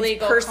business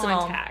legal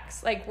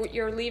contacts. Like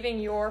you're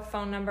leaving your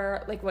phone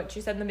number, like what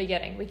you said in the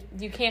beginning.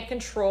 You can't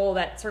control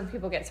that certain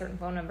people get certain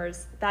phone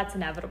numbers. That's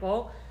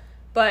inevitable.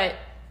 But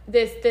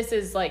this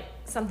is like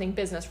something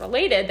business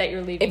related that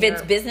you're leaving. If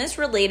it's business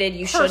related,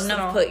 you shouldn't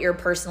have put your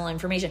personal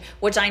information,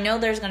 which I know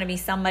there's going to be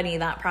somebody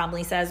that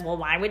probably says, well,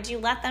 why would you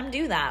let them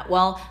do that?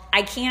 Well,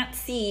 I can't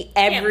see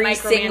every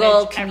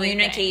single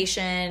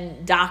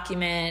communication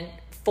document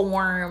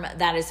form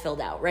that is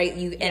filled out, right?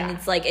 And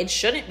it's like, it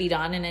shouldn't be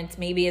done. And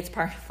maybe it's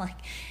part of like,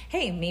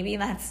 hey, maybe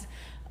that's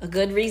a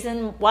good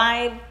reason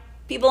why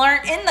people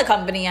aren't in the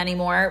company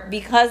anymore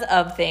because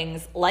of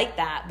things like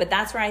that. But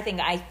that's where I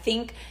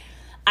think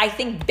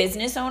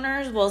business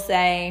owners will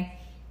say,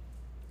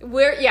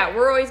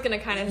 we're always going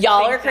to kind of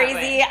y'all are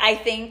crazy. I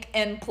think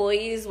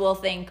employees will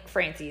think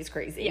Francie's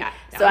crazy. Yeah.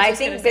 So I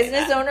think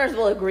business owners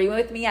will agree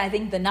with me. I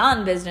think the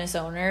non-business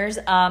owners,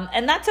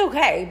 and that's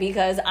okay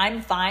because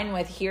I'm fine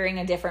with hearing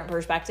a different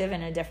perspective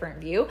and a different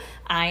view.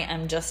 I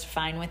am just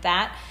fine with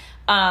that.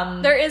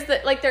 There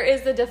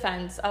is the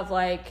defense of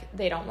like,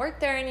 they don't work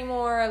there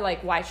anymore.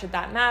 Like, why should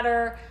that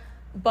matter?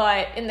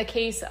 But in the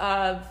case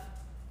of,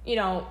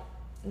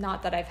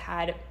 not that I've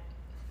had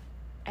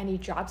any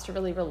jobs to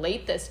really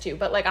relate this to,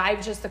 but like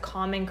the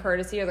common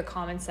courtesy or the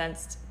common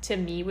sense to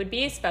me would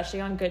be, especially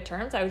on good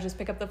terms, I would just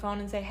pick up the phone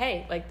and say,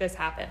 hey, like this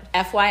happened.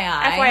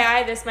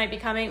 FYI, this might be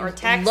coming, or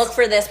text. Look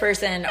for this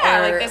person,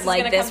 or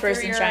this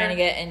person's trying to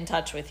get in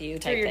touch with you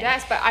type through your thing.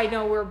 desk. But I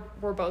know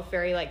we're both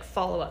very like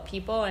follow-up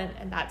people,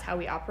 and that's how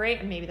we operate,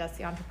 and maybe that's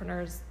the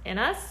entrepreneurs in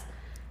us.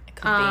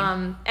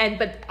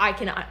 But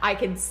I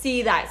can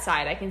see that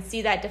side. I can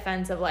see that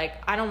defense of like,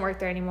 I don't work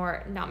there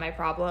anymore. Not my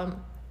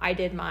problem. I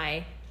did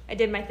my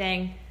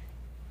thing,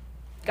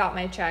 got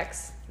my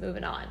checks,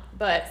 moving on.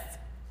 But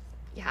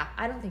yeah,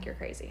 I don't think you're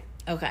crazy.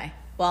 Okay.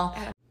 Well,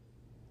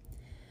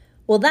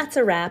 that's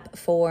a wrap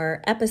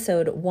for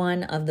episode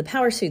 1 of the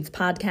Power Suits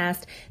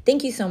podcast.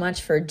 Thank you so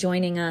much for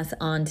joining us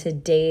on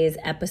today's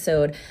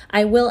episode.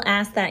 I will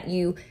ask that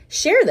you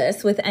share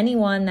this with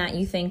anyone that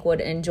you think would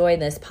enjoy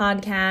this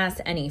podcast,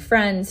 any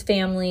friends,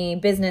 family,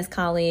 business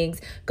colleagues.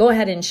 Go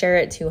ahead and share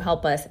it to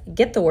help us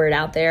get the word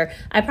out there.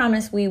 I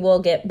promise we will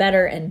get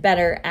better and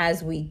better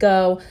as we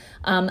go.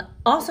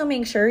 Also,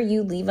 make sure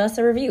you leave us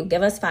a review.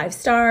 Give us 5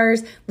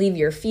 stars, leave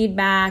your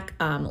feedback,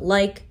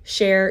 like,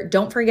 share.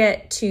 Don't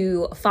forget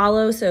to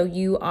follow so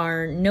you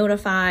are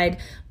notified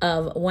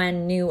of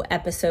when new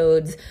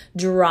episodes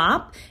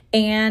drop,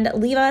 and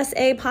leave us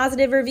a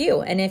positive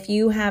review. And if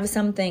you have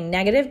something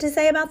negative to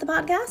say about the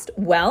podcast,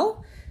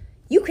 well,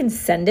 you can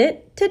send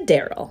it to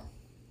Daryl.